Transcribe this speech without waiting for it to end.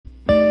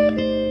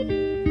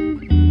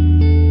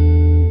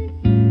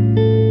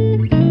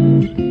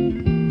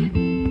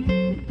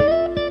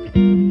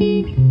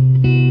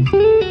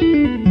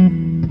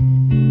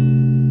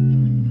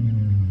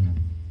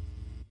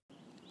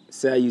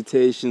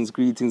Salutations,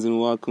 greetings, and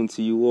welcome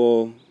to you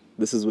all.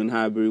 This is When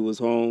Highbury Was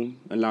Home,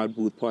 a Loud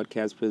Booth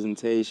podcast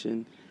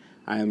presentation.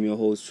 I am your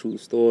host, True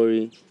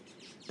Story.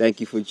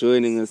 Thank you for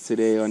joining us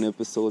today on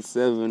episode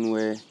 7,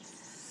 where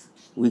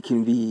we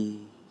can be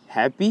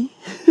happy.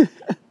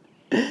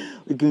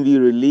 We can be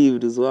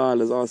relieved as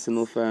well as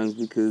Arsenal fans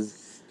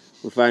because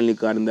we finally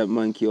gotten that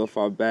monkey off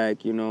our back,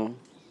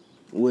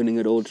 winning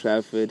at Old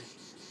Trafford.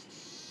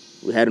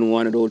 We hadn't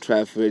won at Old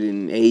Trafford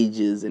in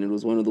ages, and it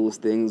was one of those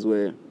things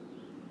where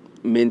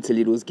mentally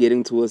it was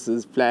getting to us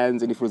as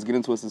fans, and if it was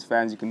getting to us as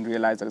fans, you can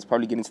realize that it's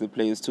probably getting to the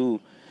players too.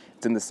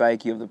 It's in the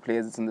psyche of the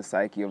players, it's in the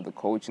psyche of the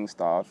coaching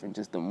staff, and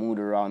just the mood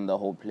around the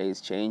whole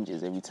place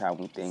changes every time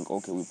we think,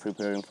 okay, we're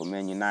preparing for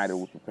Man United,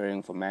 we're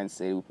preparing for Man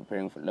City, we're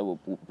preparing for Liverpool,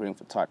 we're preparing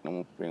for Tottenham,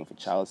 we're preparing for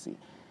Chelsea.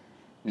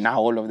 Now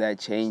all of that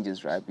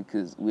changes, right?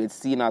 Because we had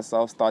seen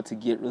ourselves start to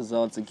get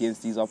results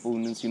against these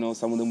opponents.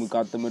 Some of them we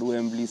got them at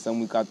Wembley, some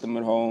we got them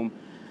at home.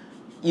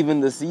 Even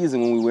the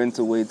season when we went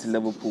away to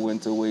Liverpool,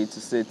 went away to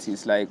City,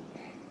 it's like,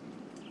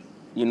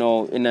 in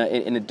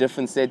a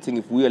different setting,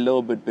 if we're a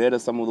little bit better,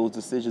 some of those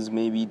decisions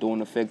maybe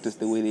don't affect us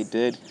the way they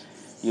did.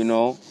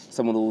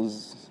 Some of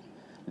those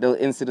little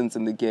incidents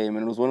in the game.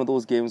 And it was one of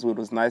those games where it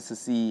was nice to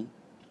see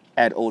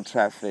at Old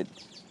Trafford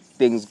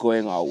things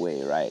going our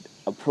way, right?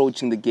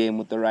 Approaching the game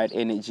with the right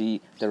energy,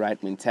 the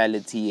right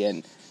mentality,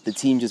 and the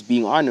team just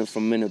being on it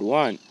from minute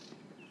one.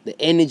 The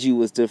energy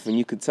was different.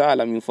 You could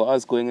tell. For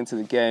us going into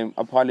the game,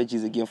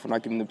 apologies again for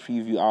not getting the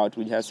preview out.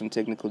 We had some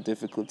technical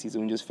difficulties,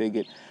 and we just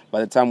figured by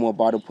the time we're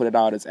about to put it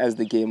out, it's as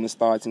the game is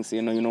starting,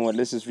 saying, you know what,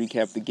 let's just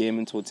recap the game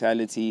in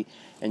totality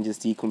and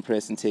just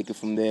decompress and take it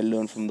from there,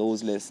 learn from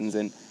those lessons.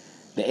 And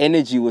the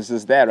energy was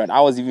just there, right?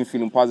 I was even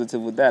feeling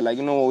positive with that.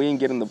 We ain't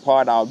getting the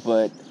part out,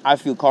 but I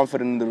feel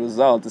confident in the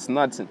result. It's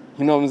nothing.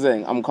 You know what I'm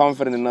saying? I'm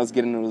confident in us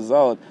getting the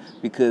result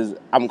because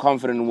I'm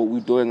confident in what we're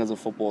doing as a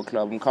football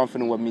club. I'm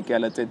confident in what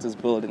Mikel Arteta's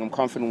building. I'm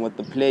confident in what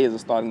the players are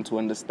starting to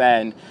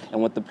understand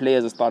and what the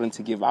players are starting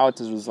to give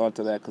out as a result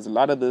of that. Because a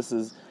lot of this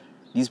is,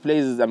 these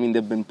players,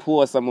 they've been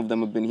poor. Some of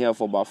them have been here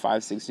for about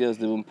 5-6 years.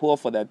 They've been poor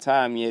for that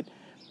time, yet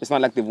it's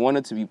not like they've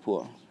wanted to be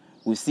poor.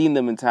 We've seen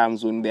them in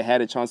times when they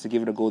had a chance to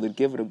give it a go, they'd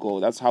give it a go.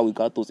 That's how we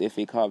got those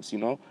FA Cups,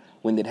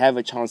 When they'd have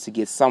a chance to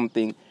get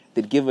something,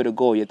 they'd give it a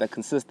go, yet that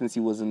consistency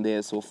wasn't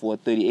there. So for a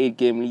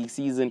 38-game league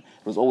season,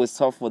 it was always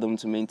tough for them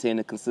to maintain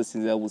a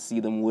consistency that would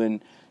see them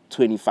win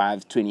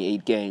 25,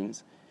 28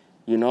 games,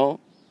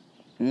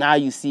 Now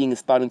you're seeing it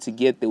starting to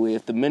get there, where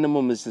if the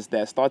minimum is just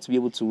that, start to be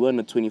able to win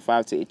a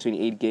 25 to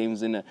 28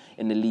 games in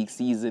the league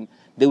season,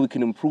 then we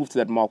can improve to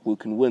that mark where we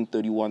can win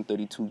 31,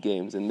 32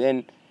 games. And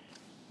then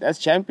that's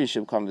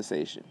championship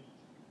conversation,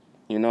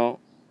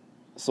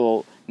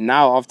 So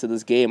now after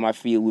this game, I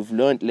feel we've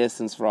learned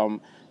lessons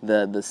from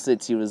the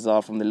City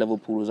result, from the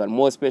Liverpool result.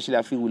 More especially,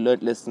 I feel we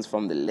learned lessons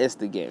from the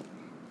Leicester game,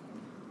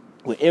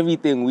 where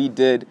everything we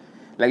did,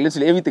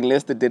 literally everything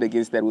Leicester did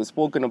against that, we've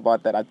spoken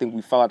about that. I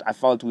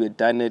felt we had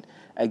done it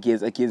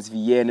against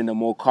Vienna in a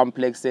more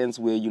complex sense,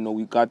 where,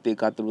 we got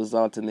the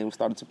result, and then we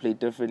started to play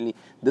differently.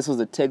 This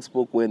was a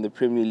textbook way in the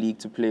Premier League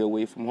to play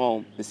away from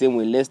home. The same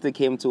way Leicester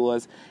came to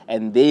us,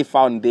 and they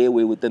found their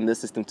way within the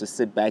system to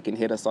sit back and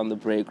hit us on the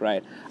break,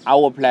 right?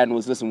 Our plan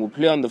was, listen, we'll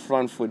play on the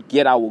front foot,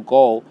 get our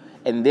goal,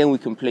 and then we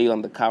can play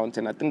on the counter.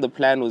 And I think the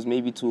plan was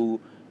maybe to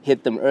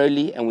hit them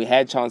early, and we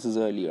had chances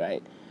early,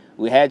 right?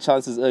 We had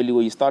chances early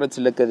where you started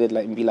to look at it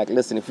and be like,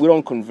 listen, if we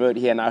don't convert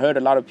here, and I heard a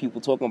lot of people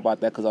talking about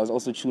that because I was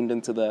also tuned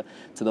into the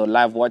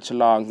live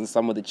watch-alongs and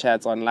some of the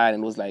chats online,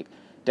 and it was like,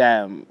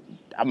 damn,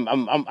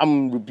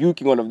 I'm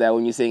rebuking all of that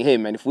when you're saying, hey,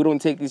 man, if we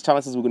don't take these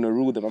chances, we're going to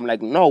rule them. I'm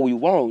like, no, we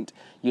won't,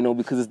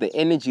 because it's the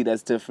energy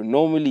that's different.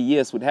 Normally,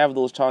 yes, we'd have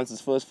those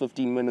chances. First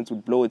 15 minutes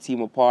would blow a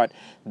team apart.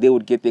 They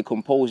would get their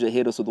composure,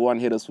 hit us with one,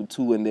 hit us with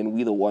two, and then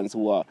we're the ones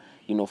who are,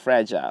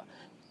 fragile.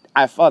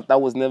 I felt that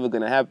was never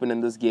going to happen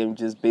in this game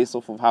just based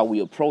off of how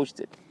we approached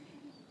it.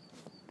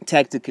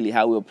 Tactically,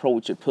 how we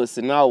approached it.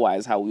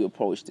 Personnel-wise, how we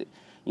approached it,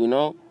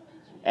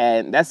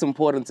 And that's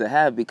important to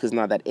have because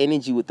now that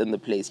energy within the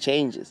place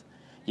changes.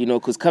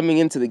 Because coming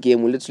into the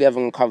game, we're literally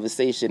having a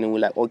conversation and we're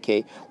like,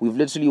 okay, we've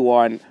literally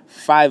won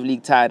 5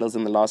 league titles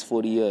in the last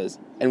 40 years.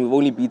 And we've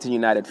only beaten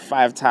United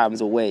 5 times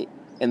away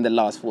in the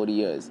last 40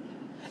 years.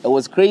 And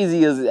what's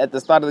crazy is at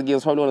the start of the game,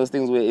 it's probably one of those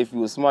things where if you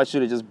were smart, you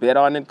should have just bet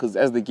on it. Because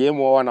as the game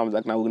wore on, I was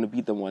like, we're going to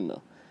beat them 1-0.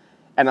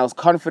 And I was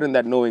confident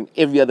that knowing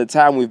every other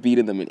time we've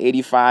beaten them in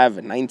 85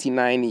 and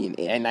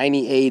 1990 and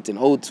 98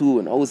 and 02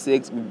 and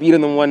 06, we've beaten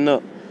them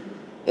 1-0.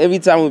 Every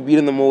time we've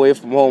beaten them away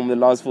from home in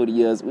the last 40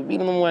 years, we've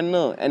beaten them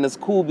 1-0. And it's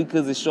cool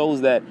because it shows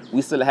that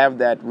we still have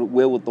that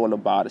wherewithal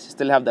about us. You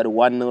still have that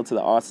 1-0 to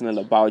the Arsenal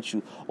about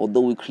you,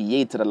 although we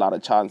created a lot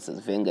of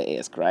chances,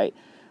 Wenger-esque, right?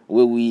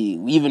 Where we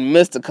even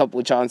missed a couple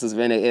of chances,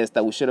 Wenger-esque,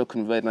 that we should have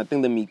converted. And I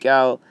think the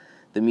Mikel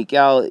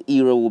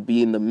era will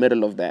be in the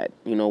middle of that,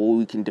 where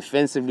we can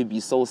defensively be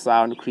so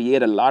sound,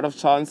 create a lot of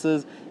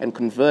chances and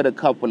convert a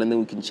couple, and then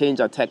we can change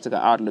our tactical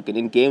outlook. And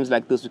in games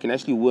like this, we can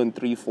actually win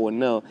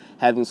 3-4-0,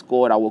 having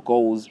scored our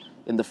goals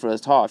in the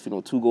first half.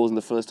 2 goals in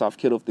the first half,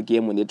 kill off the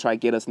game. When they try to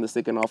get us in the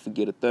second half, we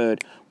get a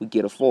third, we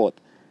get a fourth.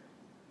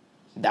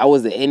 That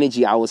was the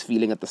energy I was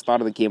feeling at the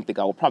start of the game. I think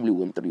I will probably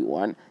win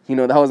 3-1. You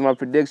know, that was my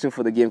prediction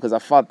for the game because I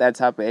felt that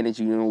type of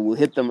energy. You know, we'll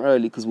hit them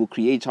early because we'll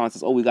create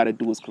chances. All we got to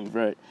do is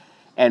convert.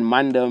 And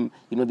Mandem,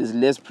 you know, there's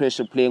less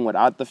pressure playing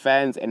without the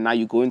fans. And now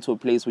you go into a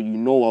place where you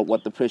know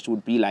what the pressure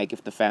would be like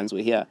if the fans were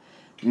here.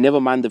 Never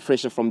mind the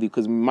pressure from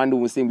because Mandem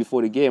was saying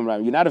before the game,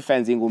 right? United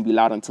fans ain't going to be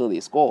loud until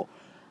they score.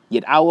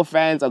 Yet our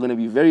fans are going to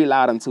be very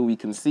loud until we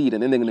concede,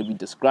 and then they're going to be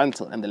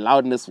disgruntled, and the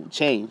loudness will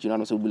change. You know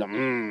what I'm saying? We'll be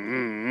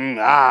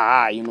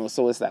like, you know.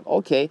 So it's like,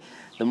 okay,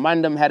 the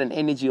Mandem had an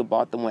energy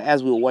about them.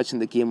 As we were watching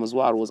the game as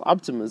well, it was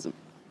optimism.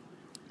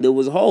 There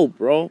was hope,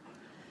 bro.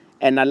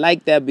 And I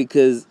like that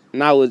because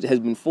now it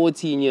has been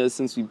 14 years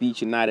since we beat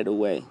United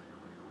away,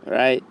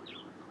 right?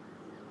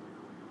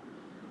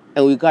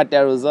 And we got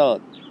that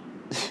result.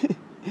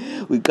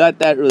 We got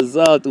that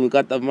result and we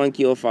got the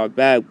monkey off our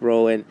back,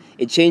 bro. And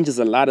it changes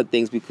a lot of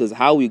things because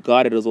how we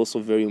got it is also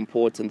very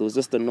important. There was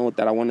just a note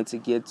that I wanted to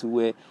get to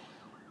where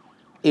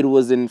it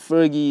was in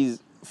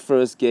Fergie's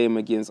first game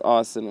against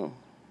Arsenal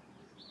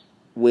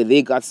where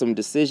they got some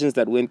decisions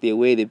that went their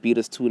way. They beat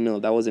us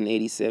 2-0. That was in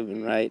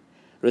 87, right?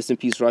 Rest in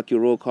peace, Rocky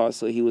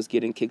Rocastle. He was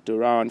getting kicked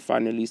around,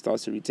 finally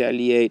starts to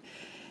retaliate.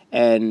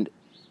 And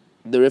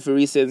the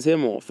referee sends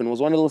him off. And it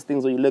was one of those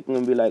things where you look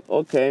and be like,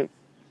 okay,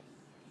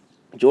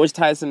 George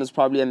Tyson is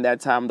probably in that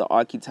time the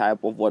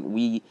archetype of what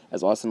we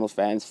as Arsenal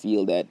fans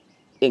feel that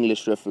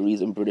English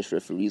referees and British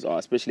referees are,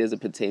 especially as it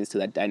pertains to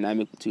that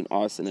dynamic between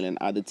Arsenal and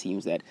other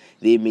teams that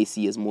they may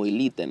see as more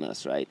elite than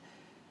us, right?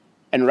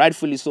 And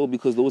rightfully so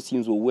because those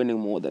teams were winning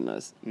more than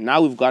us.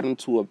 Now we've gotten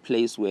to a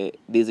place where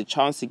there's a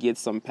chance to get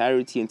some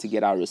parity and to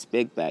get our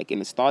respect back.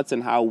 And it starts in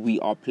how we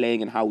are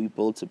playing and how we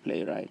build to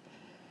play, right?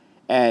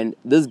 And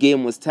this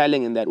game was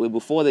telling in that way.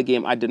 Before the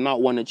game, I did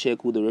not want to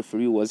check who the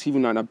referee was.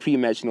 Even on a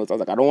pre-match notes, I was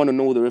like, I don't want to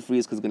know who the referee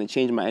is because it's going to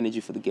change my energy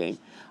for the game.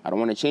 I don't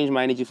want to change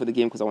my energy for the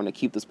game because I want to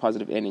keep this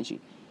positive energy.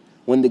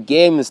 When the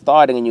game is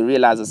starting and you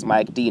realize it's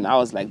Mike Dean, I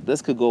was like,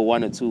 this could go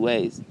one or two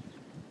ways.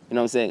 You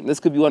know what I'm saying? This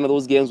could be one of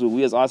those games where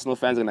we as Arsenal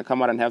fans are going to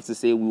come out and have to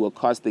say we will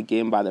cost the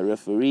game by the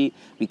referee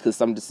because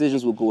some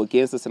decisions will go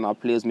against us and our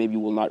players maybe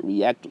will not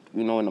react,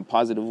 you know, in a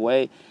positive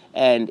way.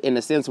 And in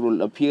a sense, it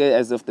will appear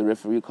as if the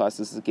referee cost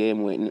us the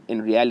game when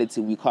in reality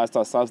we cost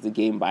ourselves the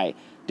game by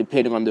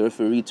depending on the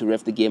referee to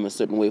ref the game a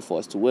certain way for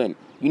us to win.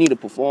 You need to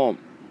perform.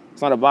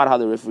 It's not about how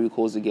the referee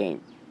calls the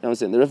game. You know what I'm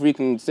saying? The referee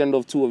can send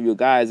off 2 of your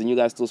guys and you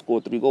guys still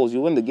score 3 goals.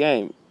 You win the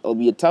game. It'll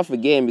be a tougher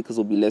game because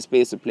there'll be less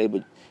space to play,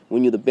 but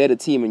when you're the better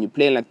team and you're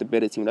playing like the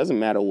better team, it doesn't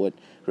matter what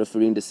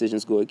refereeing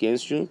decisions go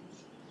against you.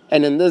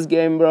 And in this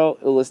game, bro,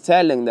 it was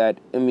telling that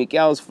in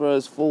Mikel's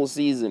first full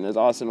season as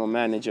Arsenal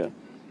manager,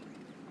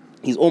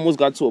 he's almost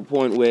got to a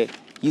point where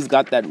he's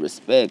got that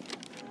respect,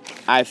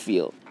 I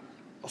feel,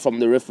 from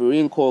the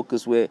refereeing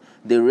caucus where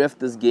they ref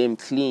this game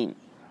clean,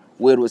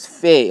 where it was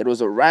fair, it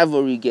was a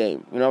rivalry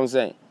game, you know what I'm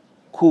saying?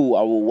 Cool,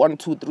 I will 1,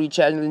 2, 3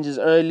 challenges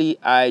early,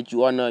 you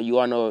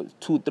wanna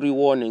 2, 3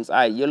 warnings,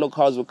 yellow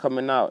cards were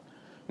coming out,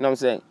 you know what I'm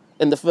saying?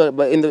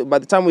 By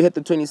the time we hit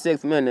the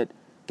 26th minute,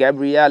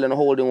 Gabriel and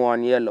Holding were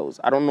on yellows.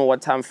 I don't know what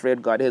time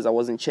Fred got his. I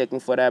wasn't checking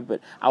for that,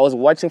 but I was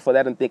watching for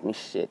that and thinking,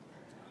 shit.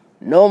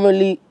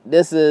 Normally,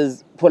 this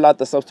is pull out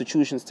the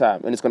substitutions time,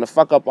 and it's going to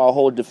fuck up our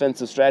whole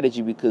defensive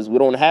strategy because we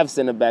don't have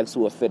center-backs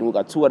who are fit, and we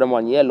got 2 of them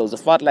on yellows.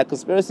 It felt like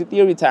conspiracy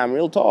theory time,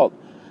 real talk.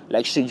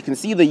 Like, shit, you can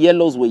see the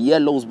yellows were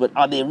yellows, but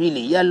are they really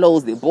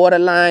yellows? They're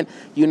borderline,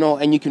 you know,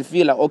 and you can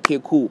feel like,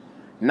 okay, cool.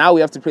 Now we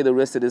have to play the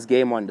rest of this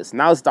game on this.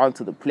 Now it's down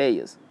to the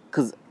players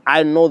because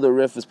I know the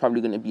ref is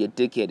probably going to be a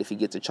dickhead if he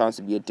gets a chance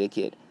to be a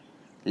dickhead.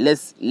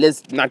 Let's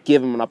not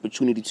give him an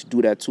opportunity to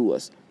do that to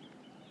us.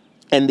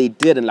 And they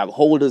did, and like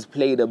Holders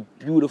played a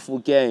beautiful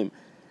game.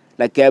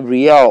 Like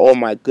Gabriel, oh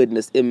my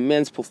goodness,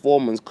 immense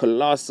performance,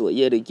 colossal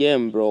yet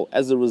again, bro.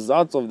 As a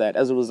result of that,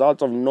 as a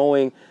result of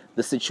knowing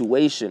the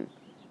situation,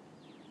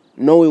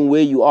 knowing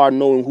where you are,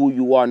 knowing who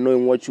you are,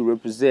 knowing what you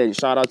represent.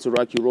 Shout out to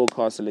Rocky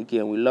Rocastle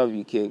again. We love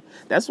you, King.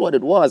 That's what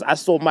it was. I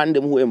saw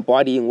Mandem who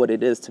embodying what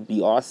it is to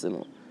be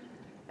Arsenal.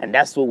 And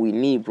that's what we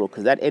need, bro,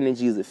 because that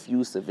energy is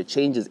effusive. It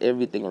changes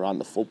everything around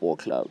the football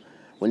club.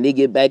 When they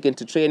get back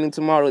into training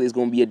tomorrow, there's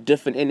going to be a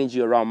different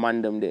energy around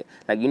Mandem there.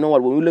 Like, you know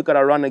what? When we look at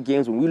our run of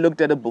games, when we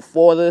looked at it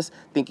before this,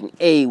 thinking,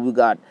 hey, we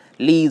got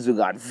Leeds, we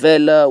got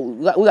Villa,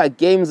 we got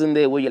games in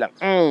there where you're like,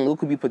 there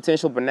could be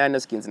potential banana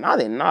skins. Now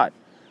they're not.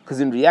 Because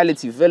in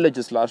reality, Villa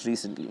just lost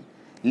recently.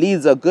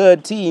 Leeds are a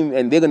good team,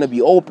 and they're going to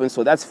be open,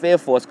 so that's fair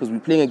for us because we're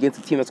playing against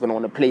a team that's going to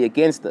want to play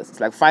against us. It's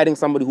like fighting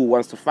somebody who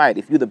wants to fight.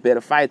 If you're the better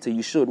fighter,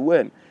 you should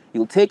win.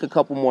 You'll take a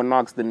couple more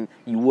knocks than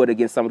you would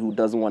against somebody who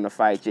doesn't want to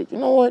fight yet. You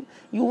know what?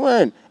 You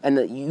win.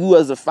 And you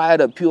as a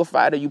fighter, pure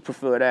fighter, you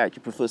prefer that.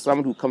 You prefer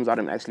somebody who comes out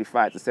and actually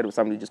fights instead of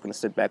somebody who's just going to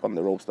sit back on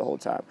the ropes the whole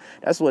time.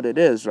 That's what it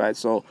is, right?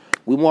 So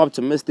we're more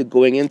optimistic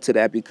going into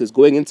that because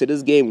going into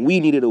this game, we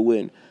needed a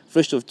win.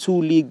 First of 2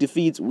 league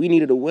defeats, we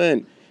needed a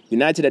win.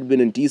 United had been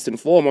in decent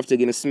form after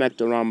getting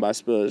smacked around by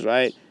Spurs,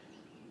 right?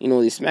 You know,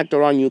 they smacked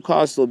around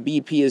Newcastle,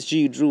 beat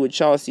PSG, drew with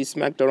Chelsea,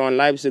 smacked around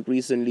Leipzig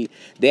recently.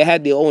 They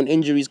had their own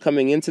injuries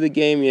coming into the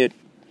game, yet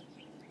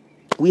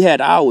we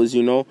had ours,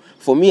 you know.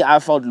 For me, I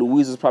felt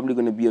Luis was probably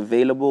going to be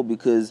available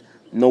because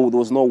there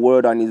was no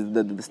word on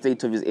the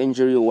state of his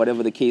injury or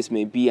whatever the case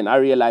may be. And I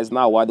realize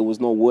now why there was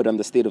no word on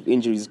the state of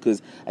injuries,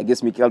 because I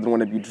guess Mikel didn't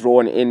want to be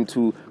drawn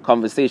into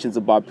conversations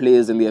about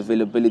players and their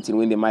availability and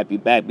when they might be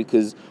back,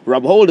 because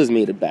Rob Holders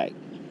made it back.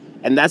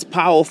 And that's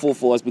powerful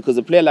for us, because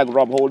a player like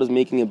Rob Holders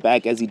making it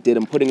back as he did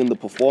and putting in the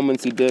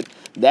performance he did,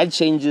 that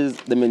changes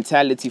the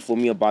mentality for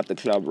me about the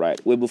club,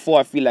 right? Where before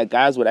I feel like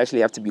guys would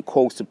actually have to be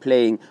coaxed to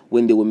playing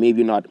when they were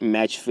maybe not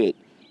match fit.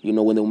 You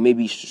know, when they were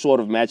maybe short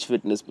of match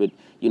fitness, but,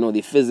 you know,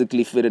 they're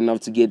physically fit enough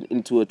to get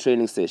into a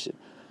training session.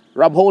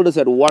 Rob Holders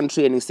had one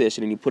training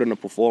session and he put in a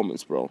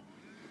performance, bro.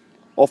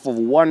 Off of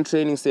one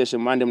training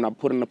session, mind them not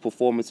putting a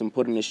performance and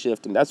putting a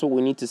shift. And that's what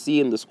we need to see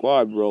in the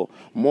squad, bro.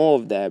 More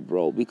of that,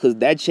 bro. Because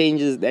that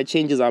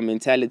changes our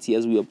mentality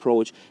as we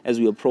approach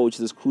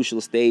this crucial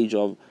stage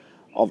of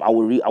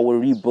our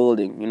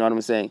rebuilding. You know what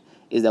I'm saying?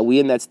 Is that we're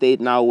in that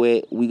state now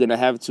where we're going to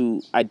have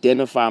to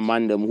identify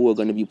Mandem who are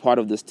going to be part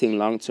of this thing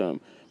long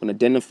term. We're going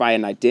to identify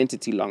an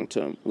identity long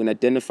term. We're going to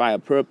identify a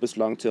purpose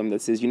long term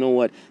that says, you know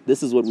what,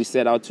 this is what we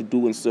set out to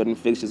do in certain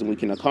fixtures and we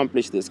can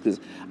accomplish this. Because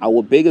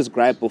our biggest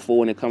gripe before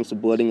when it comes to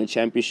building a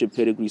championship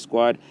pedigree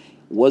squad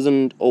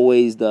wasn't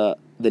always the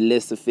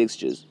list of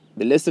fixtures.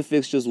 The list of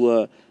fixtures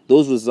were,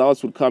 those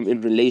results would come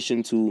in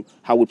relation to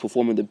how we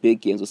perform in the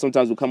big games. Or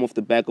sometimes we come off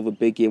the back of a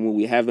big game where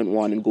we haven't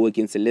won and go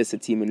against a lesser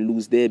team and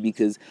lose there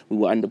because we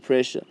were under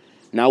pressure.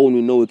 Now when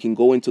we know we can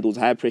go into those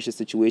high-pressure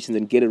situations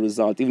and get a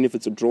result, even if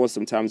it's a draw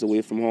sometimes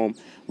away from home,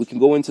 we can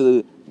go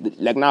into,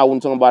 like now when we're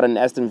talking about an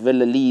Aston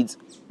Villa Leeds,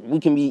 we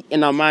can be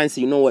in our minds,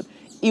 so you know what,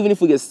 even if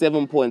we get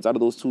 7 points out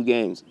of those 2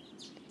 games,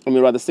 I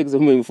mean rather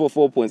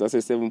 4 points, I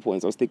said 7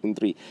 points, I was thinking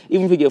 3.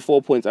 Even if we get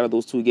 4 points out of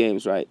those 2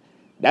 games, right,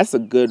 that's a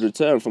good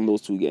return from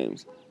those 2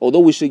 games. Although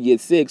we should get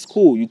 6,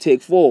 cool, you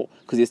take 4,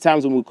 because there's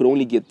times when we could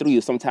only get 3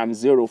 or sometimes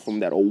 0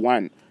 from that, or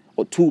 1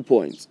 or 2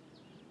 points.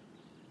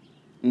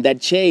 And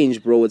that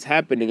change, bro, it's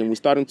happening, and we're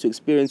starting to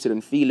experience it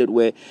and feel it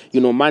where, you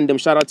know,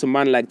 shout out to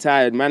Man Like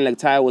Ty. Man Like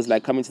Ty was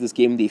like, coming to this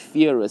game, they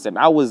fear us. And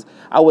I was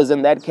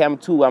in that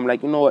camp too. I'm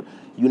like, you know what,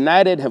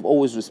 United have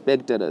always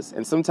respected us.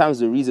 And sometimes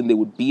the reason they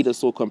would beat us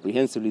so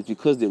comprehensively is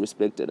because they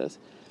respected us.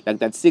 Like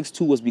that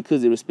 6-2 was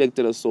because they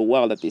respected us so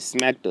well that they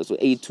smacked us, or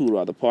 8-2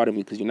 rather, pardon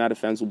me, because United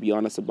fans will be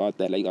honest about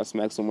that. Like, you got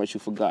smacked so much you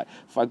forgot.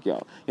 Fuck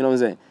y'all. You know what I'm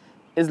saying?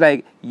 It's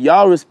like,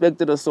 y'all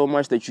respected us so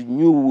much that you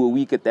knew we were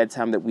weak at that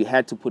time, that we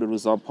had to put a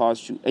result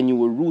past you, and you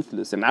were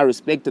ruthless. And I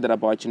respected that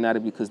about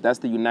United, because that's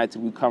the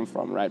United we come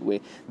from, right? Where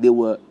they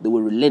were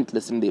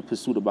relentless in their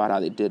pursuit about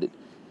how they did it.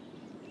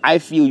 I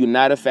feel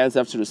United fans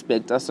have to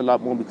respect us a lot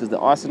more, because the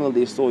Arsenal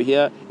they saw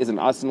here is an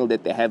Arsenal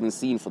that they haven't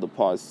seen for the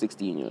past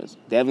 16 years.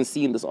 They haven't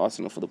seen this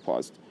Arsenal for the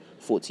past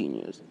 14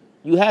 years.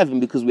 You haven't,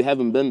 because we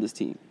haven't been this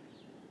team.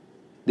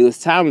 There was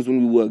times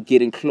when we were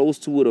getting close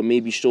to it, or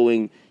maybe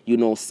showing, you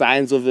know,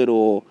 signs of it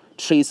or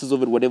traces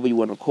of it, whatever you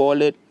want to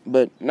call it.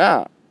 But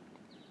nah,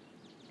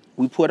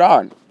 we put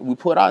on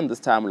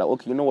this time. Like,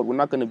 okay, you know what? We're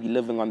not going to be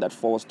living on that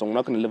false stone. We're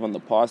not going to live on the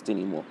past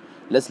anymore.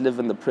 Let's live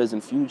in the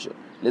present future.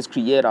 Let's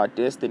create our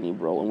destiny,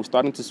 bro. And we're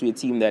starting to see a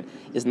team that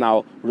is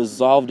now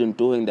resolved in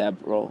doing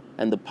that, bro.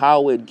 And the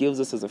power it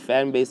gives us as a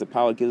fan base, the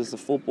power it gives us as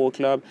a football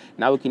club,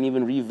 now we can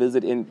even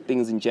revisit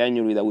things in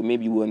January that we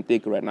maybe weren't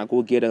thinking right now.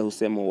 Go get a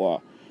Jose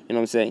Moa. You know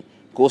what I'm saying?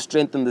 Go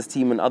strengthen this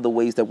team in other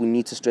ways that we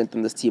need to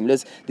strengthen this team.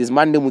 There's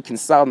money we can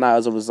sell now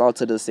as a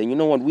result of this, saying, you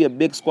know what, we're a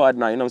big squad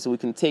now, you know, so we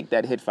can take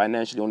that hit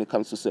financially when it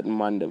comes to certain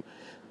Mandem.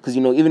 Because,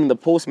 you know, even in the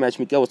post-match,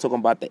 Mikel was talking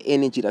about the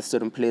energy that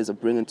certain players are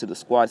bringing to the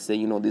squad, saying,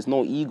 you know, there's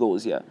no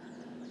egos here.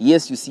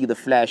 Yes, you see the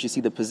flash, you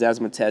see the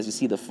pizzazz, you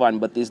see the fun,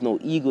 but there's no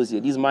egos here.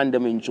 These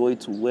Mandem enjoy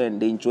to win.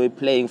 They enjoy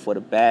playing for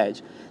the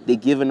badge. They're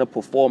giving a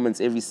performance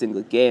every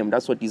single game.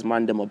 That's what these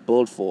Mandem are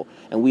built for.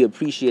 And we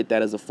appreciate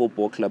that as a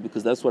football club,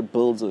 because that's what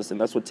builds us and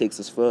that's what takes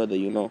us further,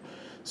 you know.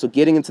 So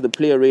getting into the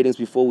player ratings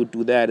before we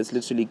do that is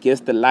literally, guess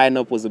the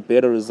lineup was a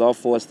better result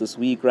for us this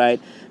week, right?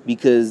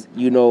 Because,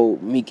 you know,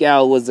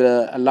 Mikel was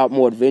a lot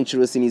more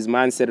adventurous in his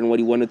mindset and what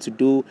he wanted to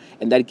do,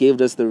 and that gave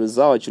us the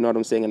result, you know what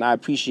I'm saying? And I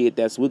appreciate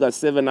that. So we got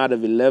 7 out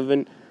of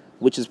 11,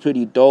 which is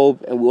pretty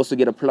dope, and we also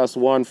get a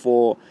 +1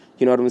 for,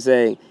 you know what I'm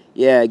saying?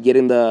 Yeah,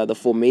 getting the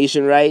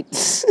formation right.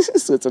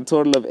 So it's a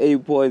total of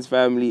 8 points,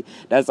 family.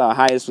 That's our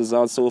highest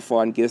result so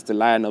far in Guess the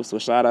Lineup. So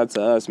shout out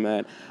to us,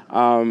 man.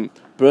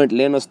 Bernd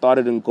Leno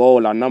started in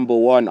goal, our number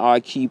 1,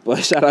 our keeper.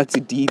 Shout out to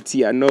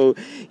DT. I know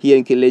he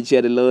and Kelechi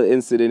had a little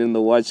incident in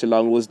the watch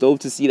along. It was dope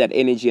to see that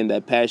energy and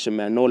that passion,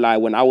 man. No lie,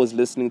 when I was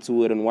listening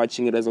to it and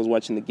watching it as I was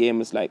watching the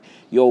game, it's like,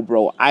 yo,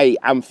 bro,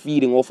 I'm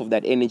feeding off of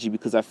that energy,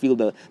 because I feel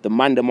the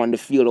Mandem on the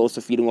field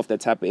also feeding off that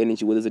type of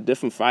energy, where there's a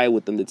different fire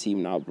within the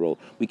team now, bro.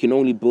 We can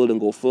only build and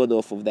go further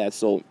off of that.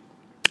 So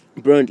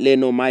Bernd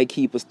Leno, my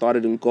keeper,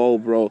 started in goal,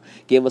 bro.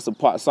 Gave us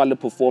a solid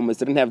performance.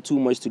 Didn't have too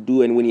much to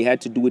do, and when he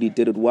had to do it, he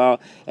did it well.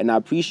 And I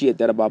appreciate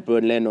that about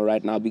Bernd Leno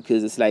right now,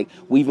 because it's like,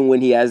 even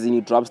when he has and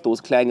he drops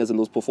those clangers and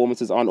those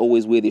performances aren't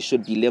always where they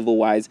should be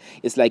level-wise,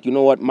 it's like, you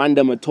know what,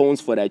 Mandem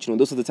atones for that. You know,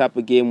 this is the type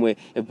of game where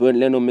if Bernd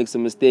Leno makes a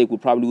mistake, we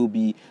probably will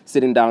be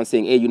sitting down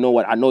saying, hey, you know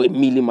what, I know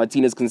Emilio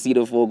Martinez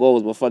conceded 4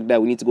 goals, but fuck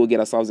that, we need to go get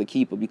ourselves a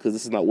keeper because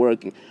this is not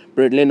working.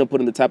 Bernd Leno put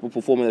in the type of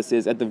performance that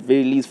says, at the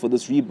very least, for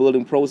this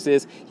rebuilding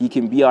process, he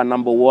can be our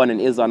number one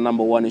and is our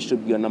number one and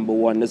should be our number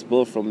one. Let's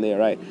build from there,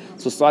 right?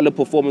 So solid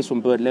performance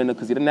from Bernd Leno,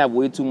 because he didn't have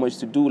way too much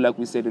to do, like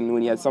we said, and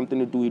when he had something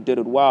to do, he did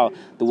it well.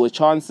 There were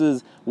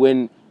chances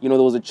when, you know,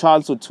 there was a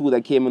chance or two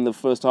that came in the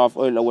first half,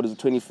 earlier, what is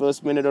the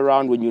 21st minute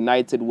around, when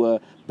United were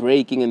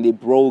breaking and they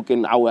broke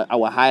and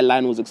our high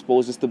line was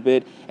exposed just a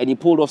bit, and he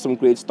pulled off some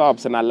great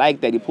stops, and I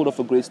like that. He pulled off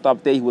a great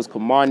stop there. He was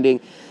commanding,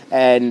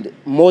 and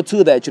more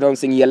to that, you know what I'm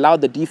saying, he allowed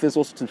the defense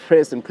also to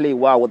press and play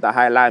well with the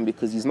high line,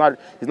 because he's not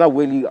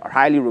really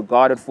highly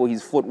regarded for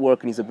his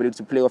footwork and his ability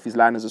to play off his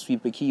line as a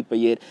sweeper keeper,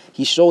 yet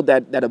he showed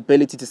that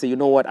ability to say, you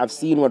know what, I've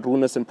seen what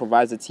Runarsson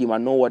provides the team. I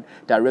know what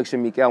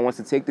direction Mikel wants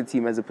to take the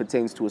team as it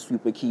pertains to a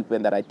sweeper keeper,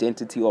 and that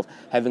identity of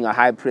having a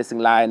high pressing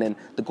line and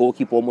the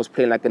goalkeeper almost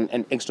playing like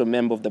an extra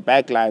member of the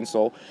back line.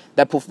 So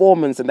that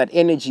performance and that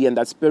energy and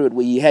that spirit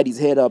where he had his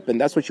head up, and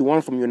that's what you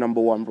want from your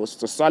number one, bro. So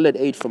it's a solid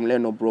 8 from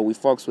Leno, bro. We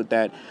fucks with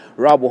that.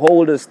 Rob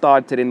Holder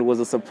started, and it was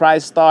a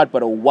surprise start,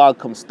 but a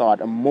welcome start,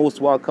 a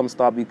most welcome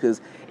start,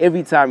 because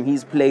every time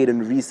he's played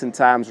in recent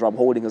times, Rob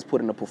Holding has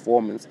put in a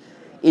performance.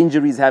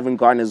 Injuries haven't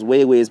gone his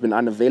way, where he's been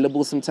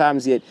unavailable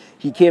sometimes, yet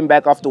he came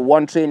back after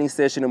one training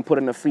session and put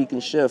in a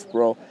freaking shift,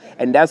 bro.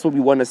 And that's what we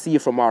want to see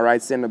from our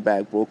right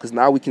centre-back, bro, because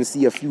now we can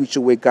see a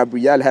future where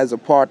Gabriel has a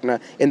partner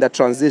in that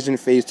transition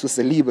phase to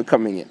Saliba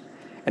coming in.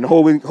 And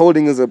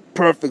Holding is a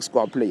perfect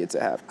squad player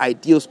to have.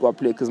 Ideal squad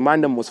player, because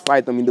Mandem was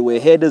fighting. I mean, there were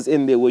headers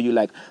in there where you're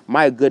like,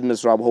 my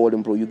goodness, Rob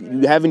Holding, bro.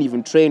 You haven't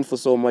even trained for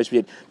so much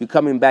yet. You're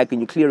coming back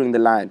and you're clearing the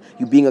line.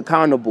 You're being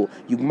accountable.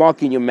 You're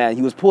marking your man.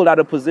 He was pulled out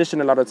of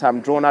position a lot of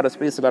time, drawn out of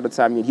space a lot of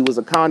time, yet he was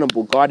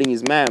accountable, guarding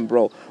his man,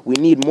 bro. We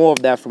need more of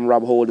that from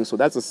Rob Holding. So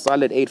that's a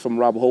solid 8 from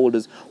Rob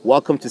Holders.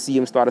 Welcome to see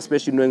him start,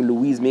 especially knowing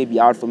Luis may be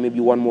out for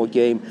maybe one more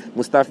game.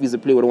 Mustafi's a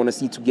player we don't want to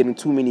see to get in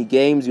too many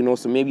games, you know.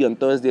 So maybe on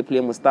Thursday, play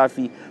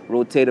Mustafi,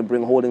 rotate and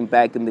bring Holding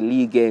back in the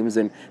league games,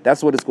 and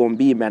that's what it's going to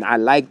be, man. I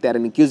like that,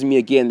 and it gives me,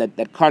 again,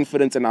 that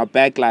confidence in our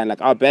backline.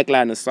 Like, our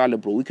backline is solid,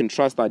 bro. We can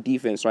trust our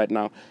defense right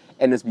now,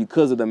 and it's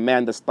because of the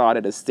man that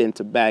started as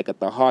centre-back.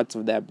 At the heart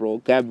of that, bro,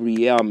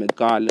 Gabriel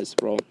Magalhaes,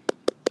 bro.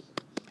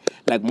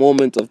 Like,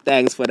 moment of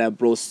thanks for that,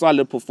 bro.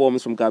 Solid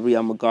performance from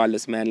Gabriel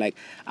Magalhaes, man. Like,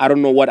 I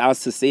don't know what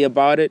else to say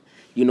about it.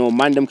 You know,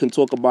 Mandem can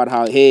talk about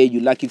how, hey,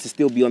 you're lucky to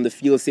still be on the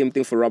field. Same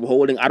thing for Rob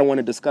Holding. I don't want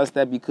to discuss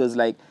that because,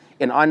 like,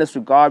 in honest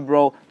regard,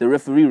 bro, the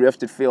referee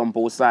refed it fair on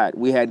both sides.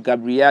 We had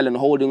Gabriel and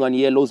Holding on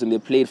yellows, and they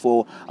played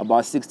for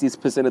about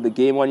 60% of the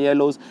game on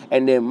yellows.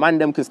 And then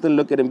Mandem can still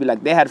look at it and be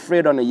like, they had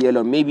Fred on a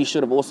yellow, maybe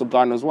should have also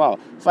gone as well.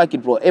 Fuck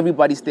it, bro.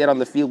 Everybody stayed on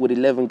the field with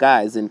 11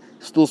 guys and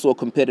still saw a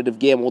competitive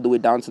game all the way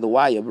down to the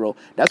wire, bro.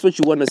 That's what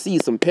you want to see,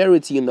 some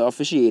parity in the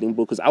officiating,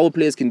 bro, because our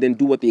players can then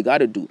do what they got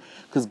to do.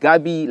 Because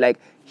Gabi, like,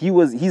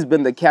 he's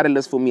been the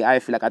catalyst for me, I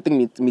feel like. I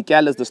think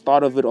Mikel is the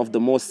start of it, of the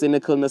more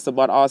cynicalness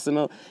about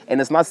Arsenal. And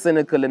it's not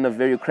cynical in a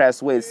very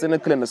crass way. It's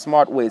cynical in a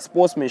smart way. It's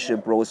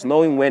sportsmanship, bro. It's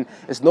knowing when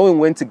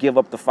to give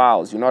up the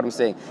fouls. You know what I'm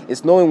saying?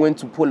 It's knowing when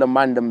to pull a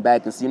Mandem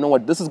back and say, you know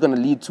what, this is going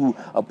to lead to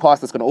a pass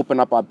that's going to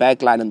open up our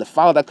back line. And the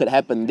foul that could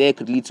happen there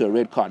could lead to a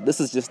red card. This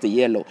is just a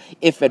yellow.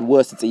 If at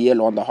worst, it's a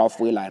yellow on the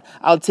halfway line.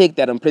 I'll take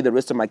that and play the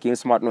rest of my game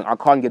smart. I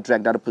can't get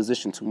dragged out of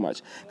position too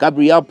much.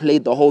 Gabriel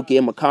played the whole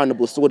game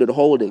accountable, so did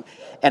Holding.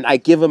 And I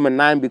give him a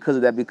 9 because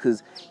of that,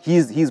 because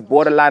he's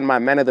borderline my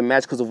man of the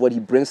match because of what he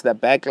brings to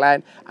that back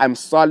line. I'm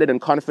solid and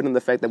confident in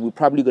the fact that we're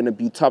probably going to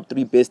be top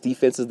 3 best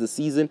defenses this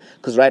season,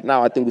 because right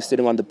now I think we're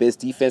sitting on the best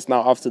defense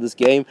now after this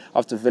game,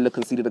 after Villa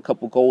conceded a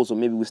couple goals, or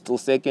maybe we're still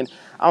second.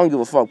 I don't give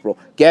a fuck, bro.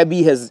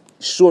 Gabby has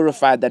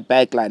surified that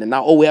back line, and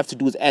now all we have to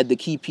do is add the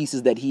key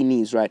pieces that he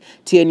needs, right?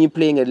 Tierney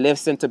playing at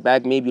left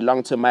centre-back maybe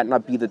long-term might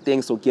not be the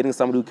thing, so getting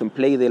somebody who can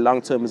play there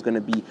long-term is going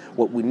to be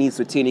what we need,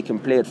 so Tierney can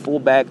play at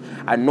full-back.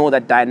 I know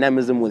that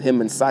dynamism with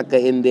him and Saka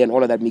in there and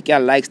all of that,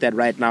 Mikel likes that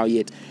right now,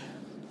 yet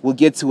we'll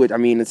get to it. I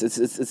mean,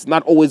 it's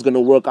not always going to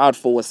work out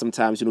for us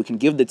sometimes. You know, you can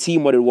give the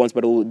team what it wants,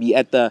 but it will be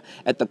at the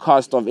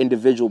cost of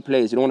individual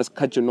players. You don't want to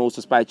cut your nose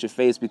to spite your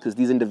face, because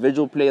these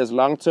individual players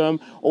long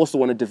term also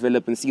want to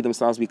develop and see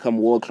themselves become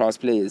world-class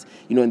players.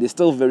 You know, and they're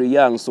still very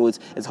young, so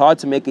it's hard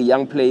to make a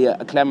young player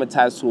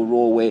acclimatize to a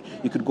role where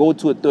you could go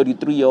to a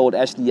 33-year-old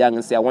Ashley Young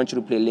and say, I want you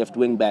to play left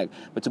wing back.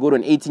 But to go to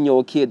an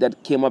 18-year-old kid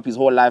that came up his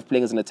whole life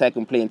playing as an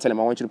attacking player and tell him,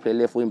 I want you to play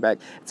left wing back,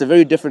 it's a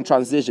very different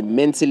transition,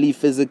 mentally,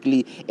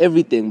 physically,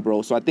 everything,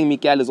 bro. So I think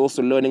Mikel is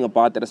also learning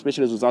about that,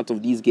 especially as a result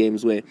of these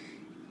games where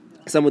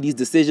some of these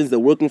decisions, they're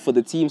working for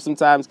the team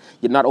sometimes.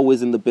 You're not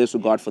always in the best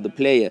regard for the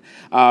player.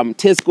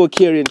 Tesco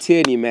Kieran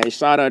Tierney, man,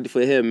 shout out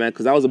for him, man,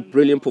 because that was a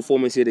brilliant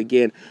performance yet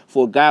again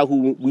for a guy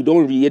who we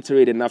don't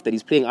reiterate enough that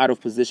he's playing out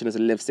of position as a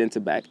left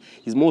centre-back.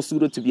 He's more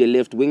suited to be a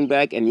left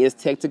wing-back, and yes,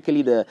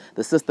 technically the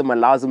system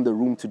allows him the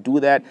room to do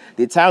that.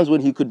 There are times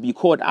when he could be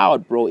caught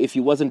out, bro, if he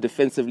wasn't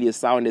defensively as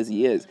sound as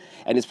he is.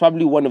 And it's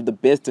probably one of the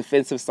best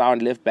defensive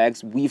sound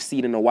left-backs we've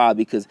seen in a while,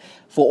 because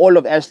for all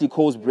of Ashley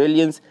Cole's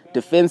brilliance,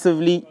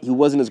 defensively, he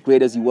wasn't as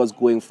great as he was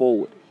going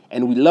forward.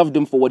 And we loved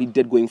him for what he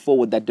did going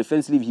forward, that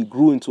defensively he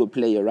grew into a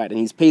player, right? And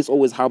his pace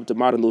always helped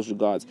him out in those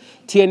regards.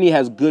 Tierney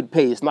has good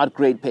pace, not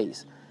great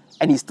pace.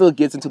 And he still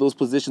gets into those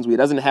positions where he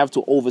doesn't have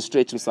to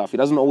overstretch himself. He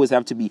doesn't always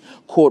have to be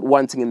caught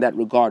wanting in that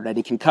regard, right?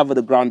 He can cover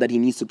the ground that he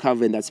needs to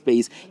cover in that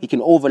space. He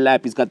can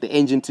overlap. He's got the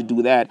engine to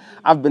do that.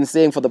 I've been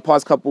saying for the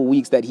past couple of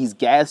weeks that he's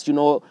gassed, you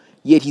know,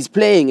 yet he's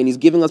playing and he's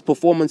giving us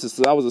performances.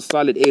 So that was a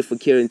solid A for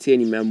Kieran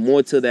Tierney, man.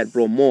 More to that,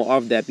 bro. More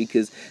of that,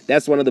 because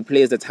that's one of the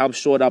players that's helped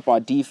shore up our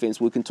defense.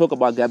 We can talk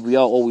about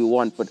Gabriel all we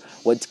want, but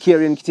what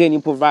Kieran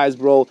Tierney provides,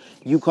 bro,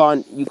 you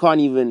can't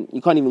even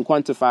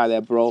quantify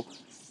that, bro.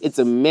 It's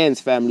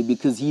immense, family,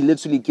 because he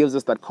literally gives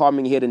us that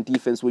calming head in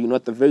defense where, you know,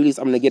 at the very least,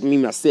 I'm going to get me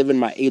my 7,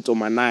 my 8, or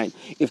my 9.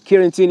 If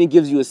Kieran Tierney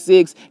gives you a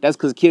 6, that's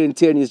because Kieran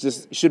Tierney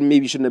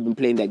shouldn't have been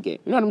playing that game.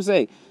 You know what I'm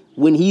saying?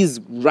 When he's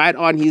right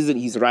on,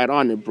 he's right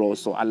on it, bro.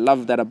 So I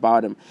love that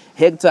about him.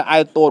 Hector,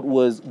 I thought,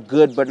 was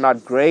good but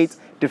not great.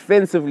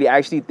 Defensively, I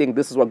actually think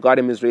this is what got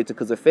him his rating,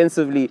 because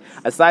offensively,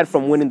 aside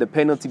from winning the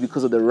penalty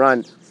because of the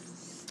run,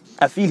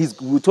 I feel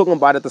we were talking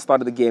about it at the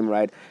start of the game,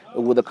 right,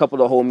 with a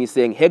couple of homies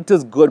saying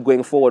Hector's good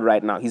going forward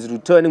right now. He's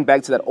returning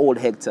back to that old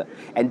Hector.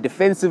 And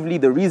defensively,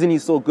 the reason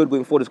he's so good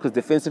going forward is because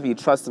defensively he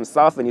trusts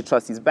himself and he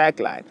trusts his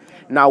backline.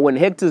 Now, when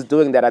Hector's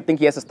doing that, I think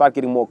he has to start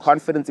getting more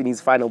confidence in his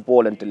final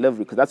ball and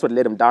delivery, because that's what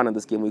let him down in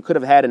this game. We could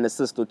have had an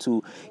assist or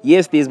two.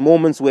 Yes, there's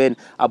moments when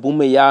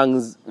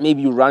Aubameyang's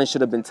maybe run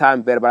should have been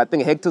timed better, but I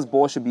think Hector's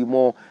ball should be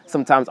more,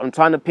 sometimes I'm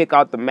trying to pick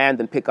out the man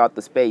than pick out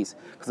the space,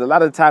 because a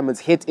lot of the time it's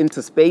hit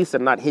into space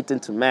and not hit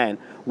into man,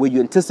 where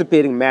you're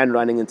anticipating man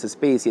running into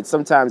space. Yet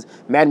sometimes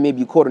man may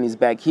be caught on his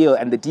back heel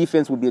and the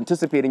defense will be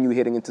anticipating you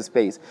hitting into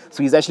space.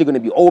 So he's actually going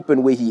to be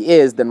open where he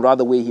is than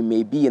rather where he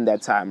may be in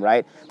that time,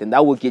 right? Then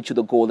that will get you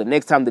the goal. The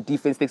next time the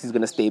defense thinks he's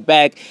going to stay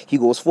back, he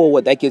goes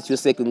forward. That gets you a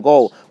second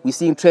goal. We've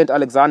seen Trent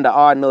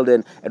Alexander-Arnold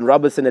and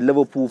Robertson at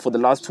Liverpool for the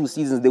last 2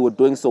 seasons. They were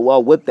doing so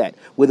well with that,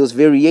 where there's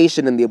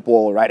variation in their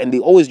ball, right? And they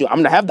always do. I'm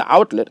going to have the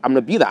outlet. I'm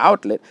going to be the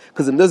outlet,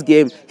 because in this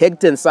game,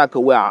 Hector and Saka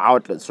were our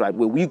outlets, right?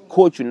 Where we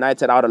caught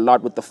United out a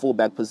lot with the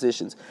fullback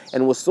positions.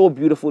 And it was so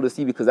beautiful to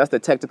see, because that's the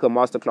tactical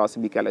masterclass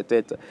in Mikel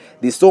Arteta.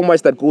 There's so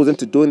much that goes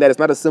into doing that. It's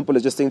not as simple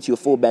as just saying to your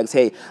fullbacks,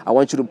 hey, I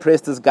want you to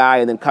press this guy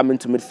and then come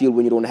into midfield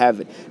when you don't have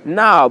it.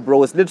 Nah,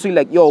 bro, it's literally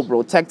like, yo,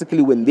 bro,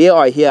 tactically, when they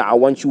are here, I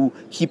want you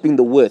keeping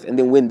the width. And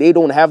then when they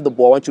don't have the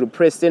ball, I want you to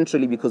press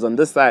centrally, because on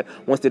this side,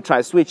 once they try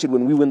to switch it,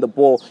 when we win the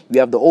ball, we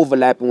have the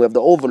overlap and we have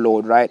the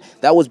overload, right?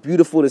 That was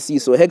beautiful to see.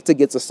 So Hector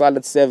gets a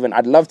solid 7.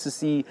 I'd love to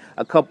see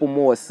a couple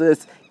more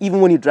assists, even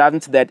when he drives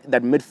into that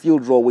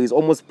midfield role where he's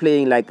almost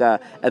playing like a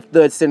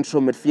third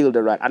central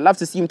midfielder, right? I'd love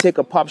to see him take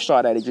a pop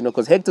shot at it, you know,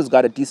 because Hector's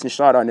got a decent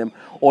shot on him,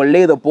 or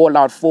lay the ball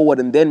out forward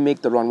and then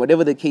make the run.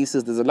 Whatever the case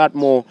is, there's a lot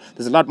more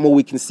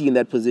we can see in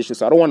that position.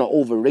 So I don't want to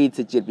overrate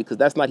it yet, because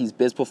that's not his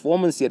best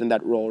performance yet in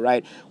that role,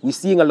 right? We're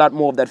seeing a lot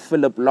more of that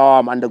Philip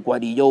Lahm under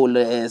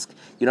Guardiola-esque,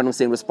 you know what I'm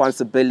saying,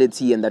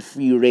 responsibility and that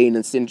free reign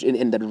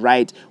in that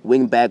right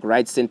wing back,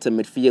 right center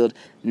midfield.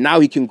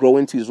 Now he can grow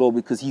into his role,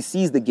 because he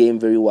sees the game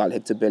very well,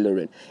 Hector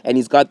Bellerin. And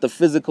he's got the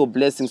physical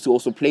blessings to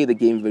also play the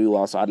game very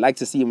well. So I'd like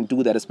to see him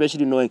do that,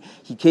 especially knowing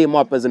he came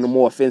up as a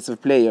more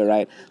offensive player,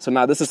 right? So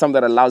now this is something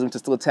that allows him to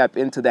still tap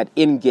into that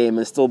in-game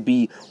and still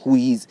be who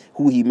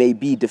he may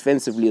be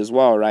defensively as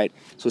well, right?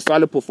 So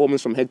solid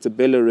performance from Hector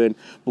Bellerin.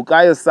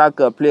 Bukayo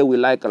Saka, a player we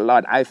like a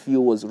lot, I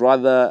feel was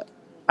rather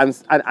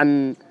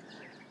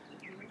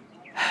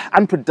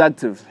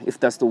unproductive, if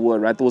that's the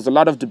word, right? There was a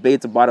lot of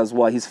debate about it as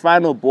well. His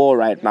final ball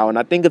right now, and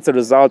I think it's a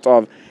result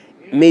of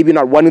maybe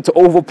not wanting to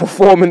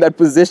overperform in that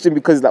position,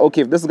 because like,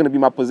 okay, if this is going to be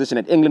my position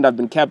at England, I've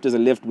been capped as a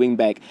left wing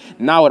back.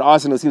 Now at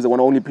Arsenal, it seems they want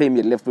to only play me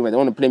at left wing back. They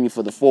want to play me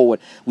for the forward.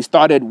 We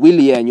started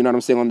Willian, you know what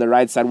I'm saying, on the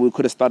right side. We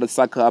could have started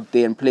Saka up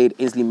there and played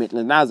Ainsley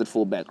Maitland-Niles at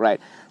fullback,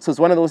 right? So it's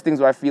one of those things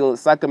where I feel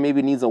Saka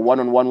maybe needs a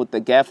one-on-one with the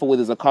gaffer, where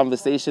there's a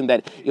conversation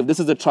that if this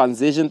is a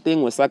transition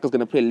thing where Saka's going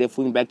to play left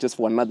wing back just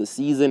for another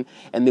season,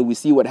 and then we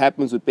see what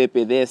happens with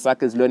Pepe there,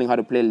 Saka's learning how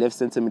to play left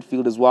centre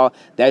midfield as well.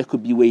 That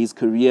could be where his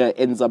career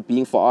ends up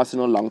being for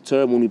Arsenal long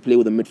term, when we play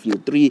with a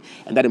midfield 3,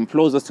 and that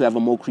employs us to have a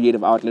more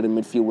creative outlet in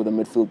midfield with a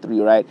midfield 3,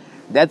 right?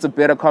 That's a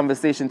better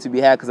conversation to be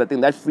had, because I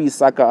think that frees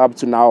Saka up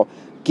to now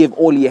give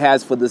all he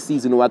has for the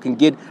season, or I can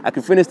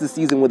finish the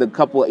season with a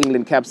couple of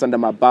England caps under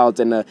my belt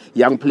and a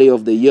Young Player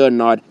of the Year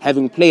nod,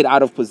 having played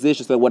out of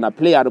position, so that when I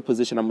play out of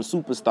position, I'm a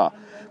superstar.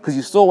 Because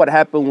you saw what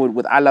happened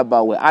with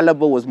Alaba, where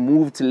Alaba was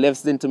moved to left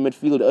centre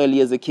midfield early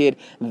as a kid,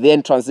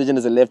 then transitioned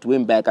as a left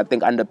wing back, I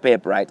think under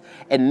Pep, right?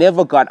 And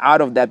never got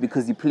out of that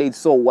because he played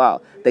so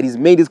well that he's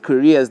made his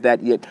career as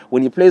that. Yet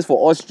when he plays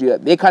for Austria,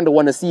 they kind of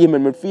want to see him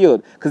in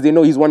midfield because they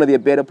know he's one of their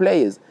better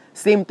players.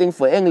 Same thing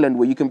for England,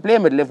 where you can play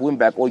him at left wing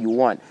back all you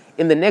want.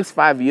 In the next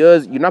 5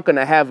 years, you're not going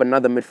to have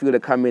another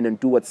midfielder come in and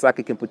do what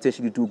Saka can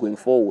potentially do going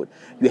forward.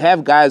 You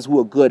have guys who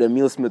are good,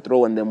 Emile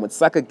Smith-Rowe and them. What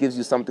Saka gives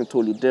you something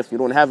totally different. You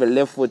don't have a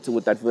left foot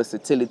with that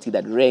versatility,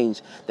 that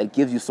range that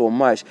gives you so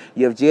much.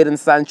 You have Jadon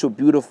Sancho,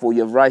 beautiful.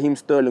 You have Raheem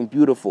Sterling,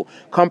 beautiful.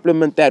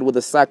 Complement that with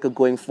a Saka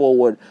going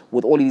forward,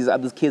 with all these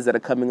other kids that are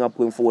coming up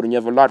going forward, and you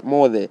have a lot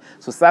more there.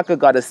 So Saka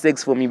got a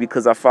 6 for me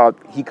because I felt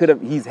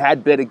he's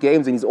had better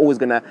games, and he's always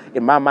going to,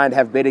 in my mind,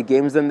 have better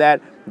games than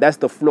that. That's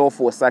the flaw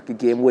for a Saka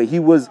game, where he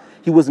was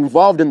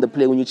involved in the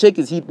play. When you check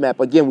his heat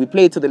map, again, we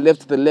played to the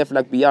left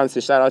like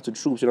Beyonce. Shout out to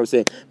Troops, you know what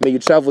I'm saying? May you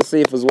travel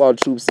safe as well,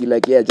 Troopsy.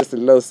 Like, yeah, just a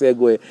little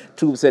segue.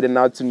 Troops heading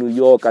out to New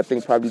York, I